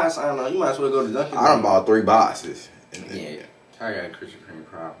Kreme with a hot sign on, you might as well go to Dunkin'. I done bought 3 boxes. Yeah, I got a Krispy Kreme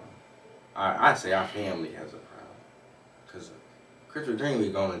problem. I say our family has a problem. Because Krispy Kreme be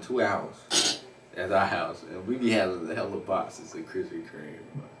gone in 2 hours at our house. And we be having a hell of boxes of Krispy Kreme.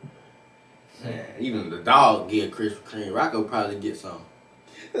 Man, even the dog get Krispy Kreme. Rocco probably get some.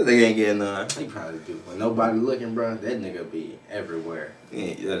 They ain't getting none. He probably do. When nobody looking, bro, that nigga be everywhere.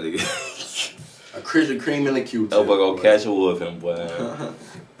 Yeah, that nigga. A Krispy Kreme in the Q-tip. Nobody gonna catch a wolf him, boy.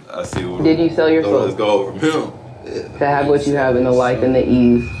 I see what. Did you sell your soul? Let's go over from him. Yeah. To have what you have in the life and the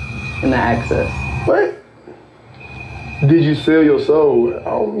ease and the access. What? Did you sell your soul? I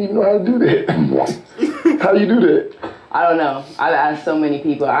don't even know how to do that. How you do that? I don't know. I've asked so many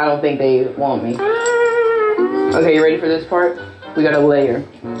people. I don't think they want me. Okay, you ready for this part? We got a layer.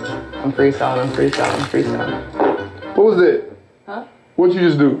 I'm freestyling. What was that? Huh? What'd you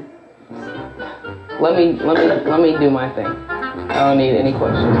just do? Let me do my thing. I don't need any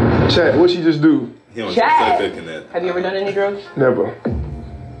questions. Chat, what she just do? Chat. Have you ever done any drugs? Never.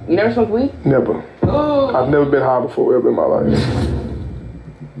 You never smoked weed? Never. Oh. I've never been high before ever in my life.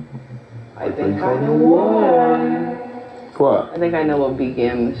 I think I know why. What? I think I know what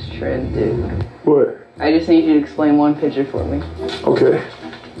began this trend, dude. What? I just need you to explain one picture for me. Okay.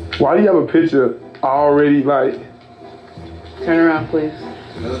 Why do you have a picture already, like... Turn around, please.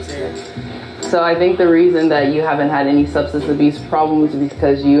 Military. So I think the reason that you haven't had any substance abuse problems is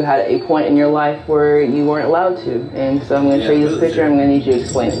because you had a point in your life where you weren't allowed to. And so I'm going to show you this picture. I'm going to need you to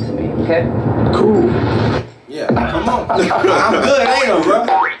explain it to me, okay? Cool. Yeah, come on. I'm good, ain't no, bro?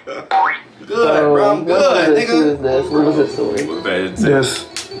 Good, bro. I'm good, nigga. Who is this? What was this story? This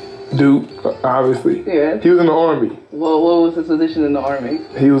dude, obviously. Yeah. He was in the Army. Well, what was his position in the Army?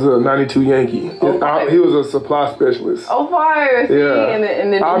 He was a 92 Yankee. Oh, he was a supply specialist. Oh, fire. See? Yeah. And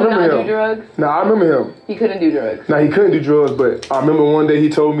then did I he remember not him. do drugs? Nah, I remember him. He couldn't do drugs. Nah, he couldn't do drugs, but I remember one day he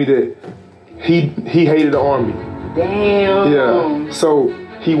told me that he hated the Army. Damn. Yeah. So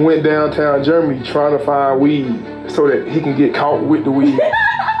he went downtown Germany trying to find weed so that he can get caught with the weed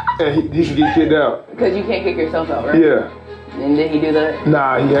and he can get kicked out. Because you can't kick yourself out, right? Yeah. And did he do that?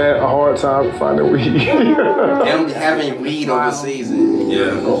 Nah, he had a hard time finding weed. Them having weed overseas.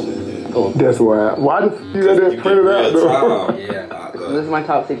 Yeah. Cool. That's why. Why the f you got that printed out though? Yeah. This is my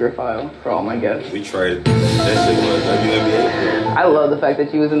top secret file for all my guests. We traded. That shit was WNBA. I love the fact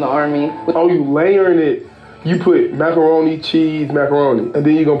that you was in the Army. Oh, you layering it. You put macaroni, cheese, macaroni, and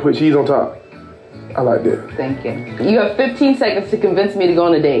then you're gonna put cheese on top. I like that. Thank you. You have 15 seconds to convince me to go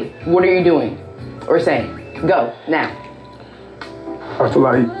on a date. What are you doing or saying? Go, now. I feel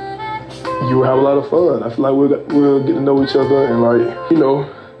like you will have a lot of fun. I feel like we'll get to know each other and like, you know,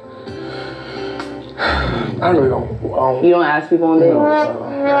 I really don't. You don't ask people on dates?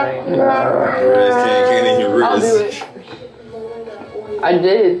 Can't even read I'll do it. I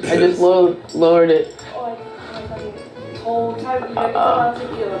did. I just lowered it.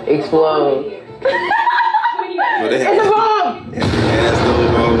 Explode. It's a bomb! The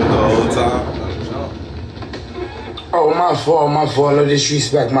whole time. Oh, my fault. No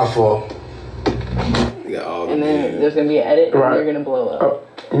disrespect, my fault. And then there's gonna be an edit, and you're gonna blow up.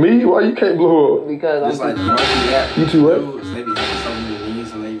 Me? Why you can't blow up? Because Just like the market you too what? Maybe have so many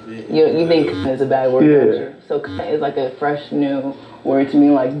needs and everything. you think is a bad word? Yeah. So it's like a fresh new word to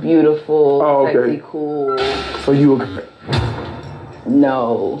mean like beautiful, sexy, cool. So you a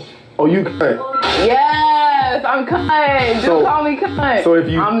No. Oh, you cunt. Yes, I'm cunt. Don't call me cunt. So if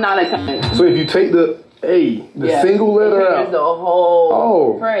you, I'm not a cunt. So if you take the A, single letter out, the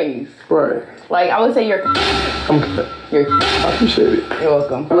whole phrase. Right. Like I would say you're. I'm cunt. You're. I appreciate it. You're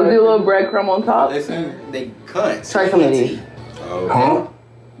welcome. We'll do a little breadcrumb on top. They cunt. Try some of these. Huh?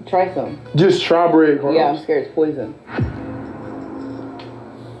 Try some. Just try breadcrumbs. Yeah, I'm scared it's poison.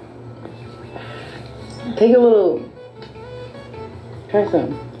 Take a little. Try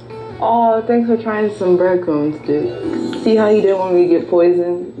some. Oh, thanks for trying some breadcrumbs, dude. See how you didn't want me to get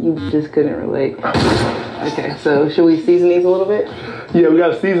poisoned? You just couldn't relate. Okay, so should we season these a little bit? Yeah, we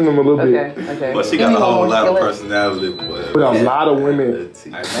gotta season them a little bit. Okay. But she got a whole lot of personality. With a lot of women. Maybe that's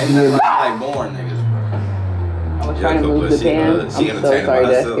like born niggas, I was trying to move the pan. I'm so sorry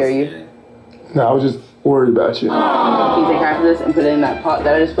to scare you. No, I was just worried about you. Can you take half of this and put it in that pot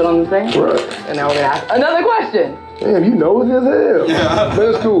that I just put on the thing? Right. And now we're gonna ask another question. Damn, you know it as hell. Yeah. But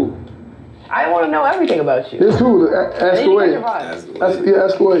it's cool. I want to know everything about you. It's cool. Ask away.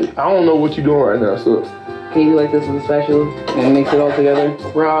 Ask away. I don't know what you're doing right now, so. Can you do like this with a spatula and mix it all together?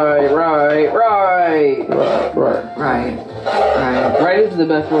 Right. Right is the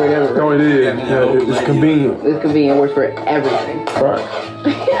best word ever. No, it is. Yeah, it's convenient. It's convenient. Works for everything. Right.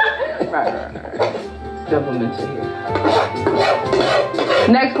 Right. Dump them into here.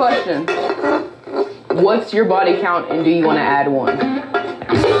 Next question. What's your body count and do you want to add one?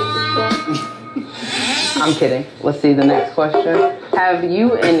 I'm kidding. Let's see the next question. Have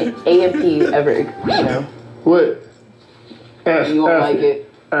you and A&P ever, What? Ask, you won't like it.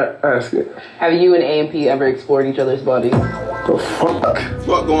 Ask it. Have you and A&P ever explored each other's bodies? The fuck?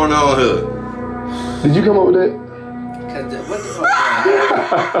 What's going on here? Did you come up with that? What the fuck?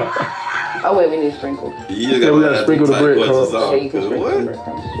 Oh wait, we need sprinkles. Yeah, we gotta sprinkle the bread. Yeah, you can sprinkle the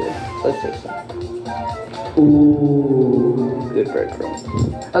breadcrumbs too. Let's taste some. Ooh, good breadcrumbs.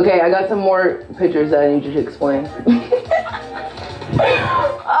 Okay, I got some more pictures that I need you to explain.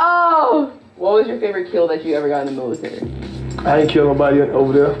 Oh, what was your favorite kill that you ever got in the military? I ain't killed nobody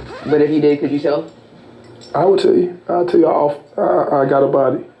over there. But if you did, could you tell? I would tell you. I'll tell you off. I got a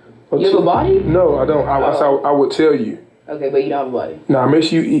body. You have a body? No, I don't. I would tell you. Okay, but you don't have a body. Now, make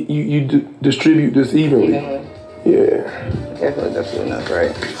sure you distribute this evenly. Yeah. Okay, I feel like that's good enough,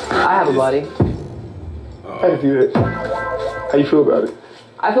 right? I have a body. I can see that. How you feel about it?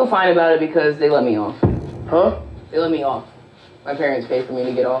 I feel fine about it because they let me off. Huh? They let me off. My parents paid for me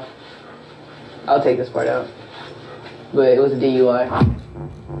to get off. I'll take this part out. But it was a DUI.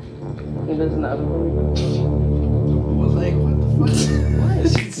 He lives in the other room. Was like, what the fuck? What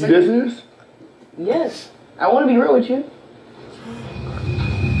is she You dead serious? Yes. I want to be real with you.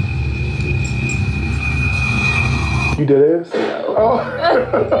 You dead ass? No. Oh.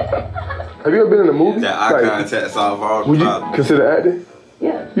 Have you ever been in a movie? That eye contact solve all Would you problems. consider acting?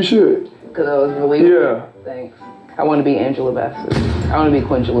 Yeah. You should. Because I was really... Yeah. Thanks. I want to be Angela Bassett. I want to be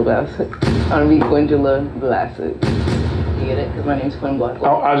Quenlin Bassett. I want to be Quenlin Bassett. You get it? Because my name's Quenlin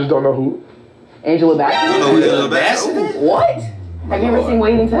Blackwell. I just don't know who. Angela Bassett? Oh, Angela Bassett? What? Have you ever seen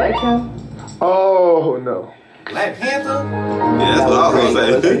Waiting to Exhale? Oh, no. Black Panther? Yeah, that's what I was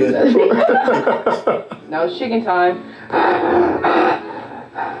gonna say. Now it's chicken time.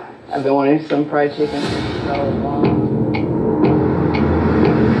 I've been wanting some fried chicken for so long.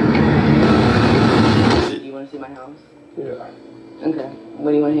 Do you want to see my house? Yeah. Okay.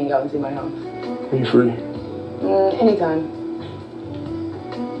 When do you want to hang out and see my house? Are you free? Anytime.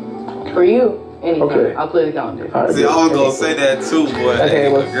 For you, anytime. Okay. I'll play the calendar. Right, See, I was gonna say that too, boy. Okay,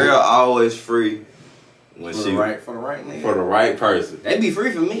 A girl always free when For she the right nigga. for the right person. They be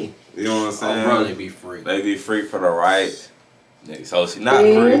free for me. You know what I'm saying? Oh, bro, they be free. They be free for the right nigga. So she not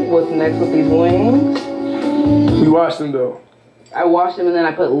See free. what's next with these wings? We watched them though. I washed them and then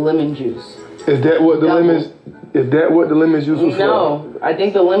I put lemon juice. Is that what the Double. lemons? Is that what the lemon juice was for? No, I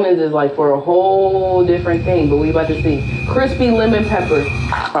think the lemons is like for a whole different thing, but we about to see. Crispy lemon pepper.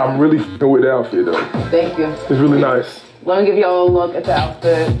 I'm really f***ing with the outfit though. Thank you. It's really nice. Let me give y'all a look at the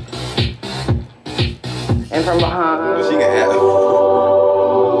outfit. And from behind. She can have.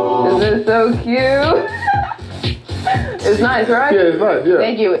 Isn't it so cute? It's nice, right? Yeah, it's nice. Yeah.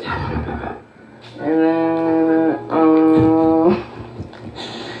 Thank you. And then,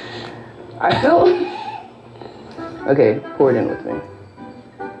 I feel... Okay, pour it in with me.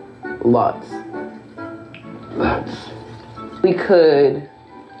 Lots. We could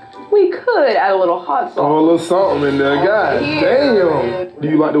add a little hot sauce. Oh, a little something in there. God damn. Do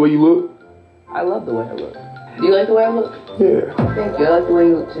you like the way you look? I love the way I look. Do you like the way I look? Yeah. Thank you. I like the way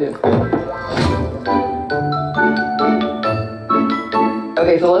you look too.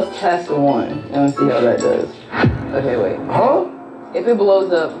 Okay, so let's test one and let's see how that does. Okay, wait. Huh? If it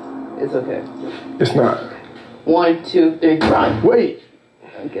blows up, it's okay. It's not. 1, 2, 3, run. Wait.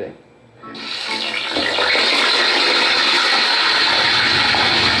 I'm kidding.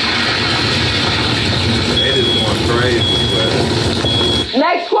 It is going crazy, man.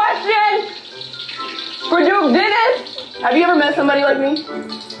 Next question for Duke Dennis. Have you ever met somebody like me?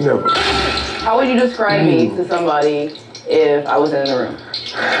 Never. How would you describe me to somebody if I wasn't in the room?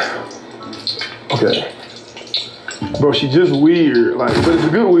 Okay. Bro, she just weird. Like, but it's a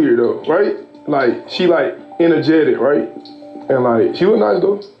good weird though, right? Like, she like energetic, right? And like, she look nice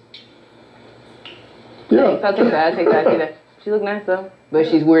though. Yeah. I'll take that. I take that. She look nice though, but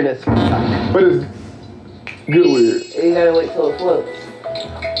she's weird as fuck. But it's good weird. You gotta wait till it floats.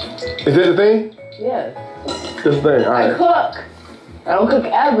 Is that the thing? Yes. That's the thing. All I right. cook. I don't cook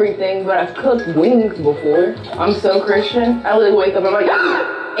everything, but I've cooked wings before. I'm so Christian. I literally wake up and I'm like,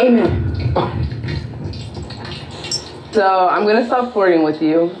 ah, amen. So I'm gonna stop flirting with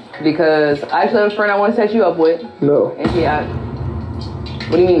you because I actually have a friend I want to set you up with. No. And she asked,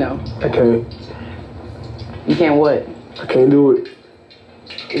 what do you mean no? I can't. You can't what? I can't do it.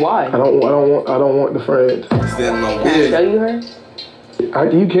 Why? I don't want the friend. Standing on Can I show bed. you her?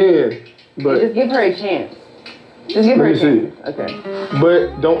 You can, but Just give her a chance. Just give her a Let me chance. Okay.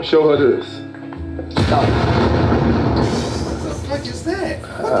 but don't show her this. Stop. What the fuck is that?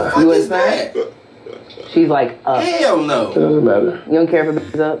 What the fuck You is wouldn't that? She's like up. Hell It no. doesn't matter. You don't care if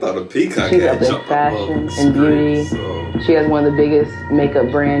it's up. Thought a peacock She's had up in jumped fashion above the and beauty. screen, so. She has one of the biggest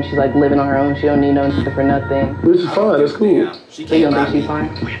makeup brands. She's like living on her own. She don't need no nigga for nothing. Which is fine. That's cool. She So you can't don't buy think she's me.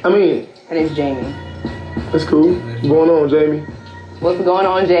 fine? I mean, Her name's Jamie. that's cool. What's going on, Jamie? What's going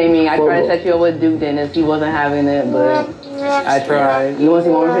on, Jamie? I tried to set you up with Duke Dennis. He wasn't having it, but I tried. You want to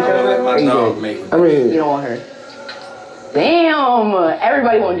see one more picture of her? Let Or my you dog good? make it. I You mean, don't want her. Damn!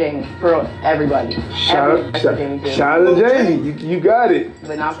 Everybody want Jamie. For everybody. shout Everybody for Jamie too. out to Jamie. You got it.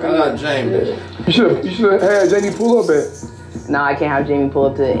 But not for Shout out you. James. You should have had Jamie pull up at. Nah, I can't have Jamie pull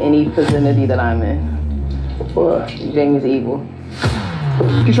up to any vicinity that I'm in. What? Jamie's evil.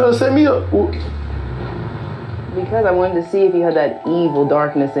 You trying to set me up? Because I wanted to see if you had that evil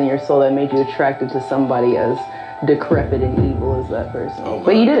darkness in your soul that made you attracted to somebody as decrepit and evil as that person. Oh,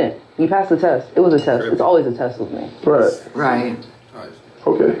 but you my. didn't. You passed the test. It was a test. It's always a test with me. Right. Right.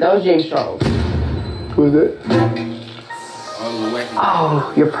 Okay. That was James Charles. Who's that?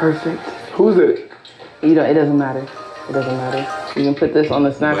 Oh, you're perfect. Who's it? You know, it doesn't matter. It doesn't matter. You can put this on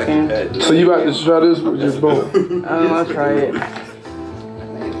the snack can. So you about to try this? Just boom. I'll try it.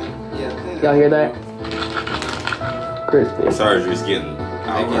 Y'all hear that? Crispy. Surgery's getting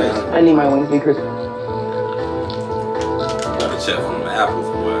outright. I need my wings to be crispy. Gotta check from the apples,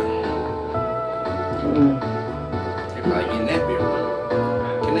 boy. Everybody getting that beer.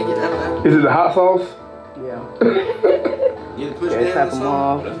 Can they get that out? Is it the hot sauce? Yeah. You push Okay, that tap them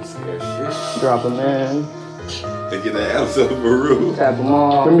off. Drop them in. They get that apple sauce for real. Tap them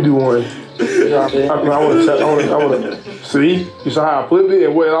off. Let me do one. Drop it. I want to. See? You saw how I flipped it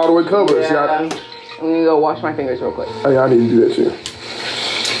and went all the way covered. Yeah. See, I'm gonna go wash my fingers real quick. Oh, yeah, I need to do that too.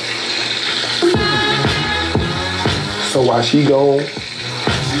 So while she gone,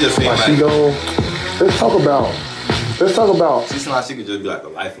 let's talk about. She seems like she could just be like the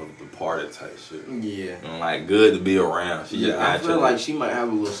life of the party type shit. Yeah. And like good to be around. She just I feel like she might have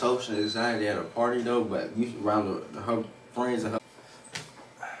a little social anxiety at a party though, but you around her friends and her.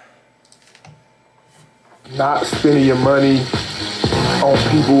 not spending your money on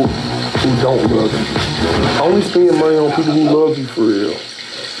people who don't love you. Only spend your money on people who love you for real.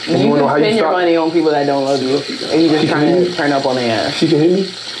 You can spend your money on people that don't love you, and you just trying to turn up on their ass. She can hit me?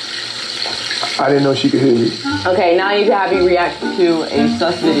 I didn't know she could hit me. Okay, now you can have you react to a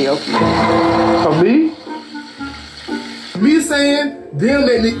sus video. Of me? Me saying, damn,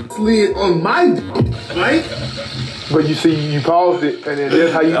 that nigga slid on my dick, right? But you see, you paused it, and then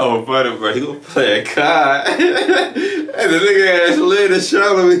that's how you... That was funny, bro. He was playing card. And the nigga had slid and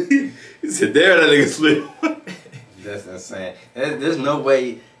shot him. He said, damn, that nigga slid. That's insane. There's no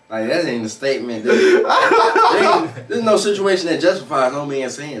way... Like, that's in the statement. There's no situation that justifies no man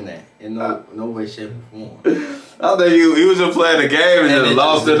saying that. In no way, shape, or form. I think he was just playing the game and just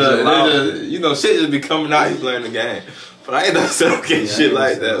lost in the... You know, shit just be coming out. He's playing the game. But I ain't never said okay shit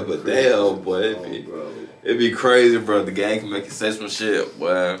like that. But damn, boy, it'd be crazy, bro. The game can make you say some shit,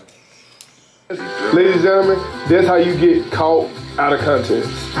 boy. Ladies and gentlemen, that's how you get caught out of context.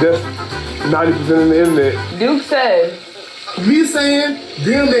 That's 90% of the internet. Duke said... Me saying,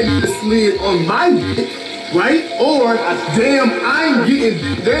 damn, that nigga slid on my dick, right? Or, damn, I'm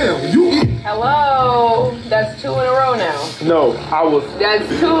getting down. You get... Hello? That's 2 in a row now. No, I was... That's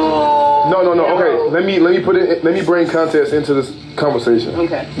 2. No. Okay, let me put it. Let me bring context into this conversation.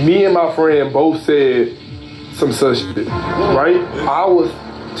 Okay. Me and my friend both said some such shit, right? I was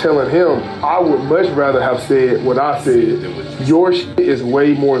telling him I would much rather have said what I said. Your shit is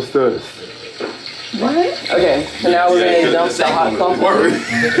way more sus. What? Okay, so now we're gonna dump the hot sauce.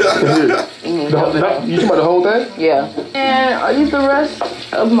 You talking about the whole thing? Yeah. And are these the rest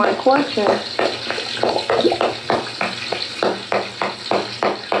of my questions?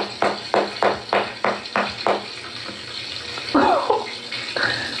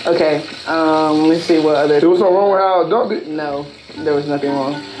 Okay, let me see what other... There was something wrong with how I dumped it? No, there was nothing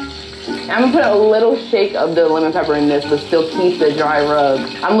wrong. I'm gonna put a little shake of the lemon pepper in this, but still keep the dry rub.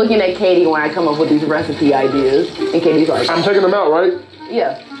 I'm looking at Katie when I come up with these recipe ideas, and Katie's like... I'm taking them out, right?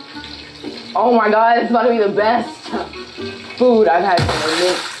 Yeah. Oh my God, it's about to be the best food I've had for a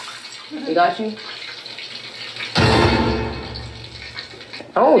minute. You got you?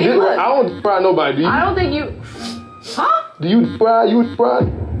 I don't deep fry nobody, do you? I don't think you... Huh? Do you deep fry? You deep fry?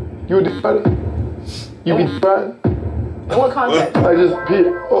 You a deep fry? You be deep fried? In what context? I just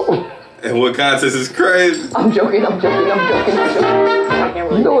peed. Oh. And what context is crazy? I'm joking. I can't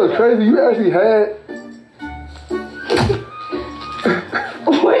really you know what's crazy? You actually had...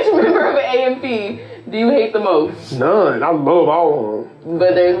 Which member of AMP do you hate the most? None. I love all of them.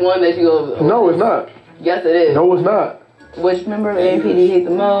 But there's one that you go... No, it's not. Yes, it is. No, it's not. Which member of AMP do you hate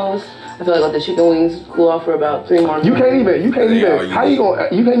the most? I feel like let the chicken wings cool off for about 3 more minutes. You can't even, how you gonna,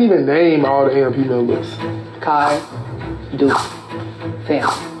 you can't even name all the AMP members. KHAI, Duke, Fam.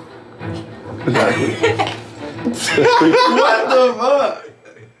 Exactly. What the fuck?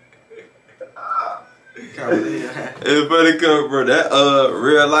 It's funny, cause bro, that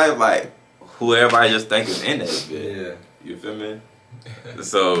real life, like who everybody just think is in that bitch. Yeah. You feel me?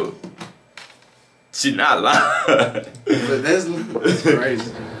 So she not lying. But that's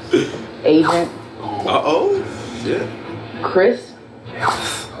crazy. Agent. Uh-oh. Shit. Fuck.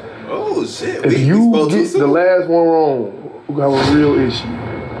 Oh shit. If you get the last one wrong, we're gonna have a real issue.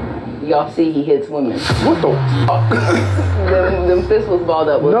 Y'all see he hits women. What the fuck? them fists was balled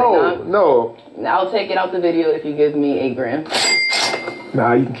up. No. I'll take it out the video if you give me $8 grand.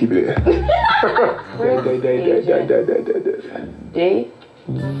 Nah, you can keep it in. Day?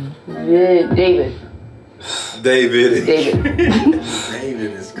 David. David. David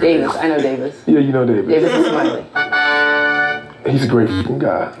is crazy. Davis. I know Davis. Yeah, you know Davis. Davis is Smiley. He's a great fucking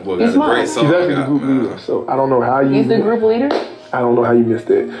guy. Well, He's smart. He's actually the group leader, so I don't know how you... He's the group leader? I don't know how you missed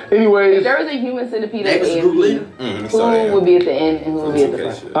that. Anyways... If there was a human centipede at the group leader? end, who would be at the end and who would be at the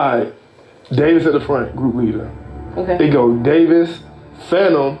front? Alright. Davis at the front, group leader. Okay. They go Davis,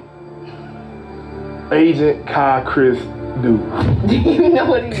 Phantom, Agent, Kai, Chris, Duke. Do you know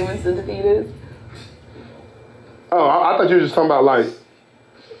what a human centipede is? Oh, I thought you were just talking about, like,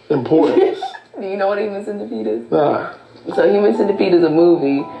 importance. Do you know what a human centipede is? Nah. So Human Centipede is a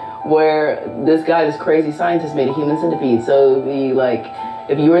movie where this crazy scientist made a human centipede. So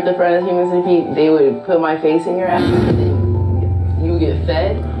if you were at the front of the human centipede, they would put my face in your ass, and then you would get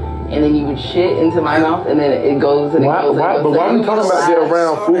fed, and then you would shit into my mouth, and then it goes and it goes. But why are we talking about that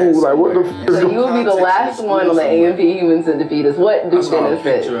around food? Like, what the f*** is So you would be the last one on the AMP Human Centipede is what Duke Dennis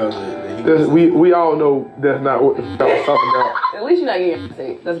said. We all know that's not what the f*** I was talking about. At least you're not getting your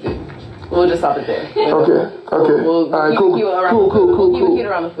take. That's good. We'll just stop it there. Okay. We'll all right, keep cool. it around the food. We'll keep it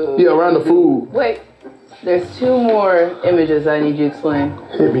around the food. Yeah, around the food. Wait, there's 2 more images I need you to explain.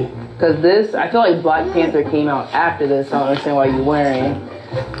 Hit me. Because this, I feel like Black Panther came out after this. I don't understand why you're wearing.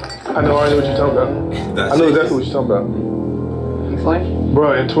 I know what you're talking about. I know exactly what you're talking about. Explain.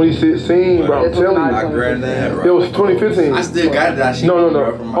 Bro, in 2016, bro, I'm telling you. My granddad, bro. It was 2015. I still got that shit. No.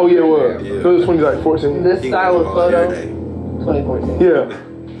 Oh, yeah, it was. It was 2014. This style of photo, 2014. Yeah.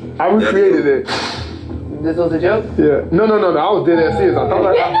 I recreated it. This was a joke? Yeah. No. I was dead ass serious. I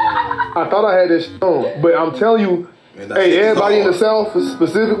thought I had this shit on. But I'm telling you, hey, everybody in the South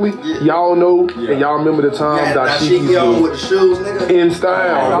specifically, y'all know and y'all remember the time Dashiki on with the shoes, nigga. In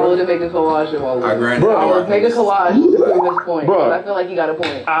style. I would make a collage of all of it. Bro, I would make a collage to prove this point. Bro, I feel like you got a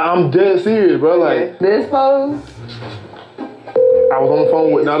point. I'm dead serious, bro. Like this pose. I was on the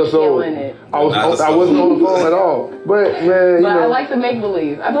phone with not a soul. I wasn't on the phone at all. But man, you know. I like the make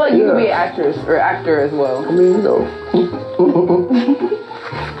believe. I feel like you could be an actress or actor as well. I mean, you know.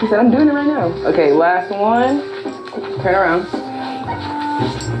 He said, I'm doing it right now. Okay, last one. Turn around.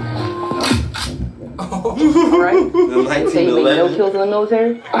 Alright. The 1911. So you make no kills in the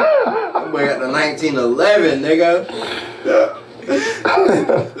military? We got the 1911, nigga. Look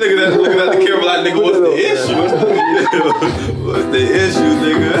at that the camera like, nigga, what's the issue? What's the issue,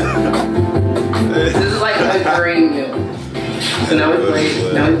 nigga? This is like a dream meal. So now we play,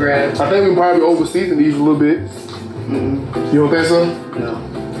 now we grab. I think we probably over-seasoned these a little bit. You don't think so? No.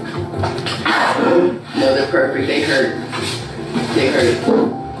 No, they're perfect. They hurt.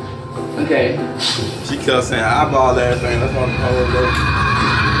 Okay. She kept saying eyeball everything. That's what I'm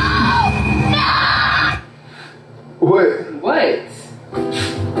What?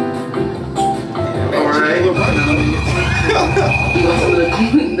 Alright. You want some of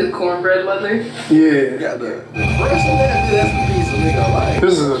the cornbread leather? Yeah. Got the fresh in there. That's a piece of nigga like.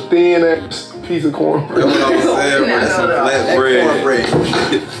 This is a thin ass piece of cornbread. That's what I'm saying, bro. That's some flat bread.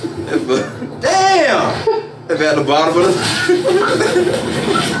 Damn! If at the bottom of the...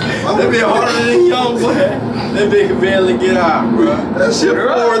 That be harder than young boy. That bitch can barely get out, bro. That shit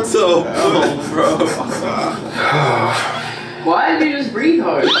forward toe. Bro. Why did you just breathe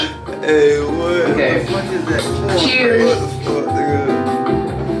hard? Hey, what? Okay. What is that? Cheers. What the fuck, nigga?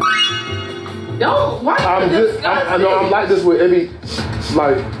 Don't. Why? I know I'm like this with every,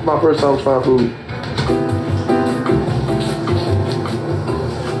 like, my first time trying food.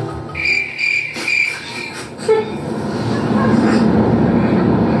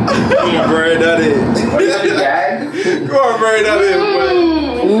 Cornbread that in. Cornbread that in,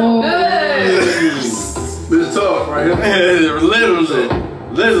 boy. This is tough, right here.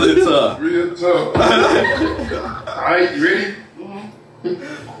 Literally tough. Real tough. Alright, you ready?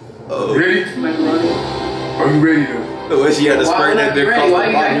 Ready? Are you ready though? The way she had to spray that dick across the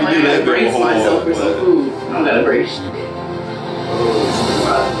bottom, you do that bit brace myself for some food. I don't gotta brace shit.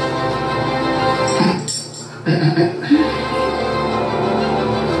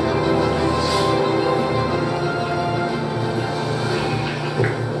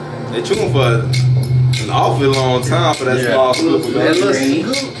 They chewing for an awfully long time for that small scoop of that.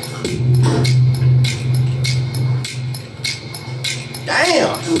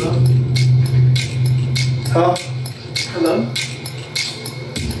 Damn! Huh? Hello?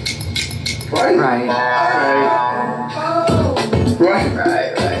 Right.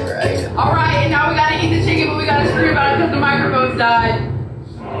 Alright, and now we gotta eat the chicken, but we gotta scream about it because the microphone's died.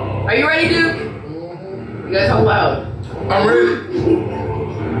 Are you ready, Duke? You guys hold loud. I'm ready.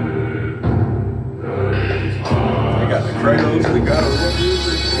 They got the Kratos, they got the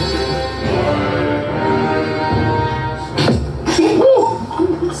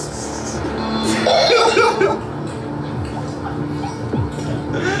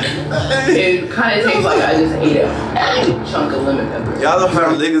It kind of tastes like I just ate a chunk of lemon pepper. Y'all know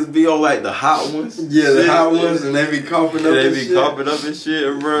how niggas be on like the hot ones? Yeah, the hot ones, and they be coughing up. They be coughing up and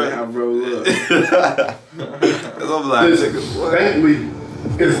shit, bro. Yeah, bro, look. Cause I'm like, nigga, what? Thankfully,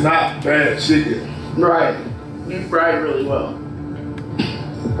 it's not bad chicken. Right. You fried really well.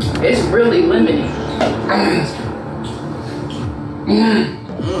 It's really lemony.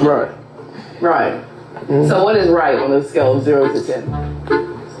 Right. Right. So what is right on a scale of 0 to 10?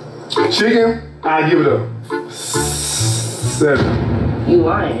 Chicken, I give it a 7. You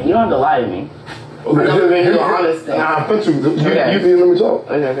lying. You don't have to lie to me. Okay. I'm gonna do an honest thing. I'm put you. Okay. You let me talk.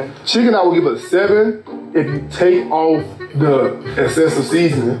 Okay. Chicken, I will give it a 7. If you take off the excessive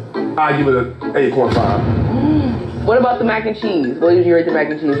seasoning, I give it a 8.5. What about the mac and cheese? What did you rate the mac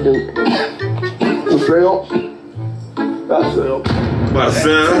and cheese, dude? The shrimp, that's it.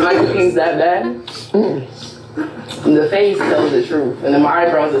 Mac and cheese that bad? The face tells the truth, and then my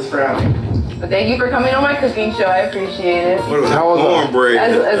eyebrows is frowning. But thank you for coming on my cooking show. I appreciate it. What was cornbread?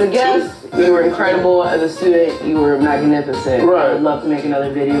 As a guest, you were incredible. As a student, you were magnificent. Right. I would love to make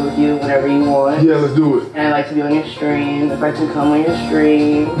another video with you whenever you want. Yeah, let's do it. And I'd like to be on your stream. If I can come on your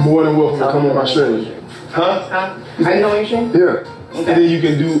stream. More than welcome to come on my stream. Huh? I can go on your stream? Yeah. Okay. And then you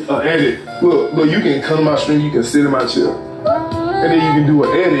can do an edit. Look, you can come to my stream, you can sit in my chair. And then you can do an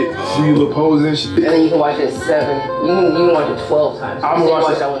edit, do your little pose and shit. And then you can watch it 7. You can watch it 12 times. I'm gonna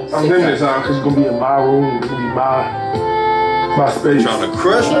watch that one. I'm limited time because it's gonna be in my room. It's gonna be my space. Trying to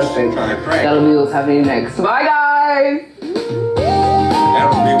crush us. That'll be what's happening next. Bye, guys.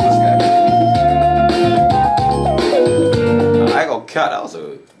 That'll be what's happening. I ain't gonna count. That was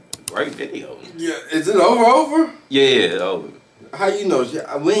a great video. Yeah, is it over? Yeah, over. How you know?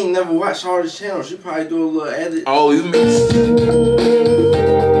 We ain't never watched Hardy's channel. She probably do a little edit. Oh, you missed.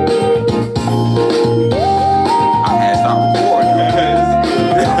 I had stopped recording.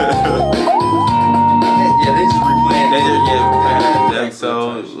 Yeah, they just replaying. They just the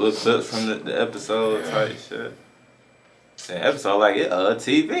episode, little clips from the episode type shit. The episode like it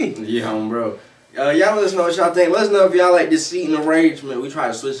TV. Yeah, bro. Y'all let us know what y'all think. Let us know if y'all like this seating arrangement. We try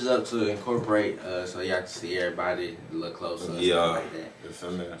to switch it up to incorporate so y'all can see everybody a little closer. Yeah. Like that.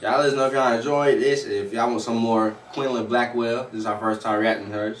 Y'all let us know if y'all enjoyed this. If y'all want some more Quenlin Blackwell, this is our first time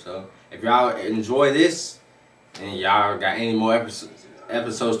reacting to her. So if y'all enjoy this and y'all got any more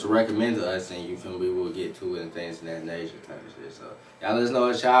episodes to recommend to us, and you feel me, we'll get to it and things of that nature type of shit. So y'all let us know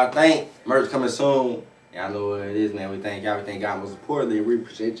what y'all think. Merch coming soon. Y'all know what it is, man. We thank y'all. We thank God most importantly. We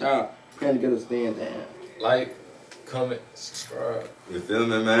appreciate y'all. Trying to get us stand down. Like, comment, subscribe. You feel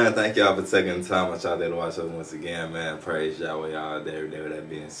me, man? Thank y'all for taking the time out y'all there to watch us once again, man. Praise y'all with y'all there. With that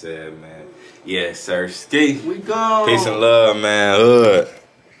being said, man. Yes, sir. Ski. We gone. Peace and love, man. Hood.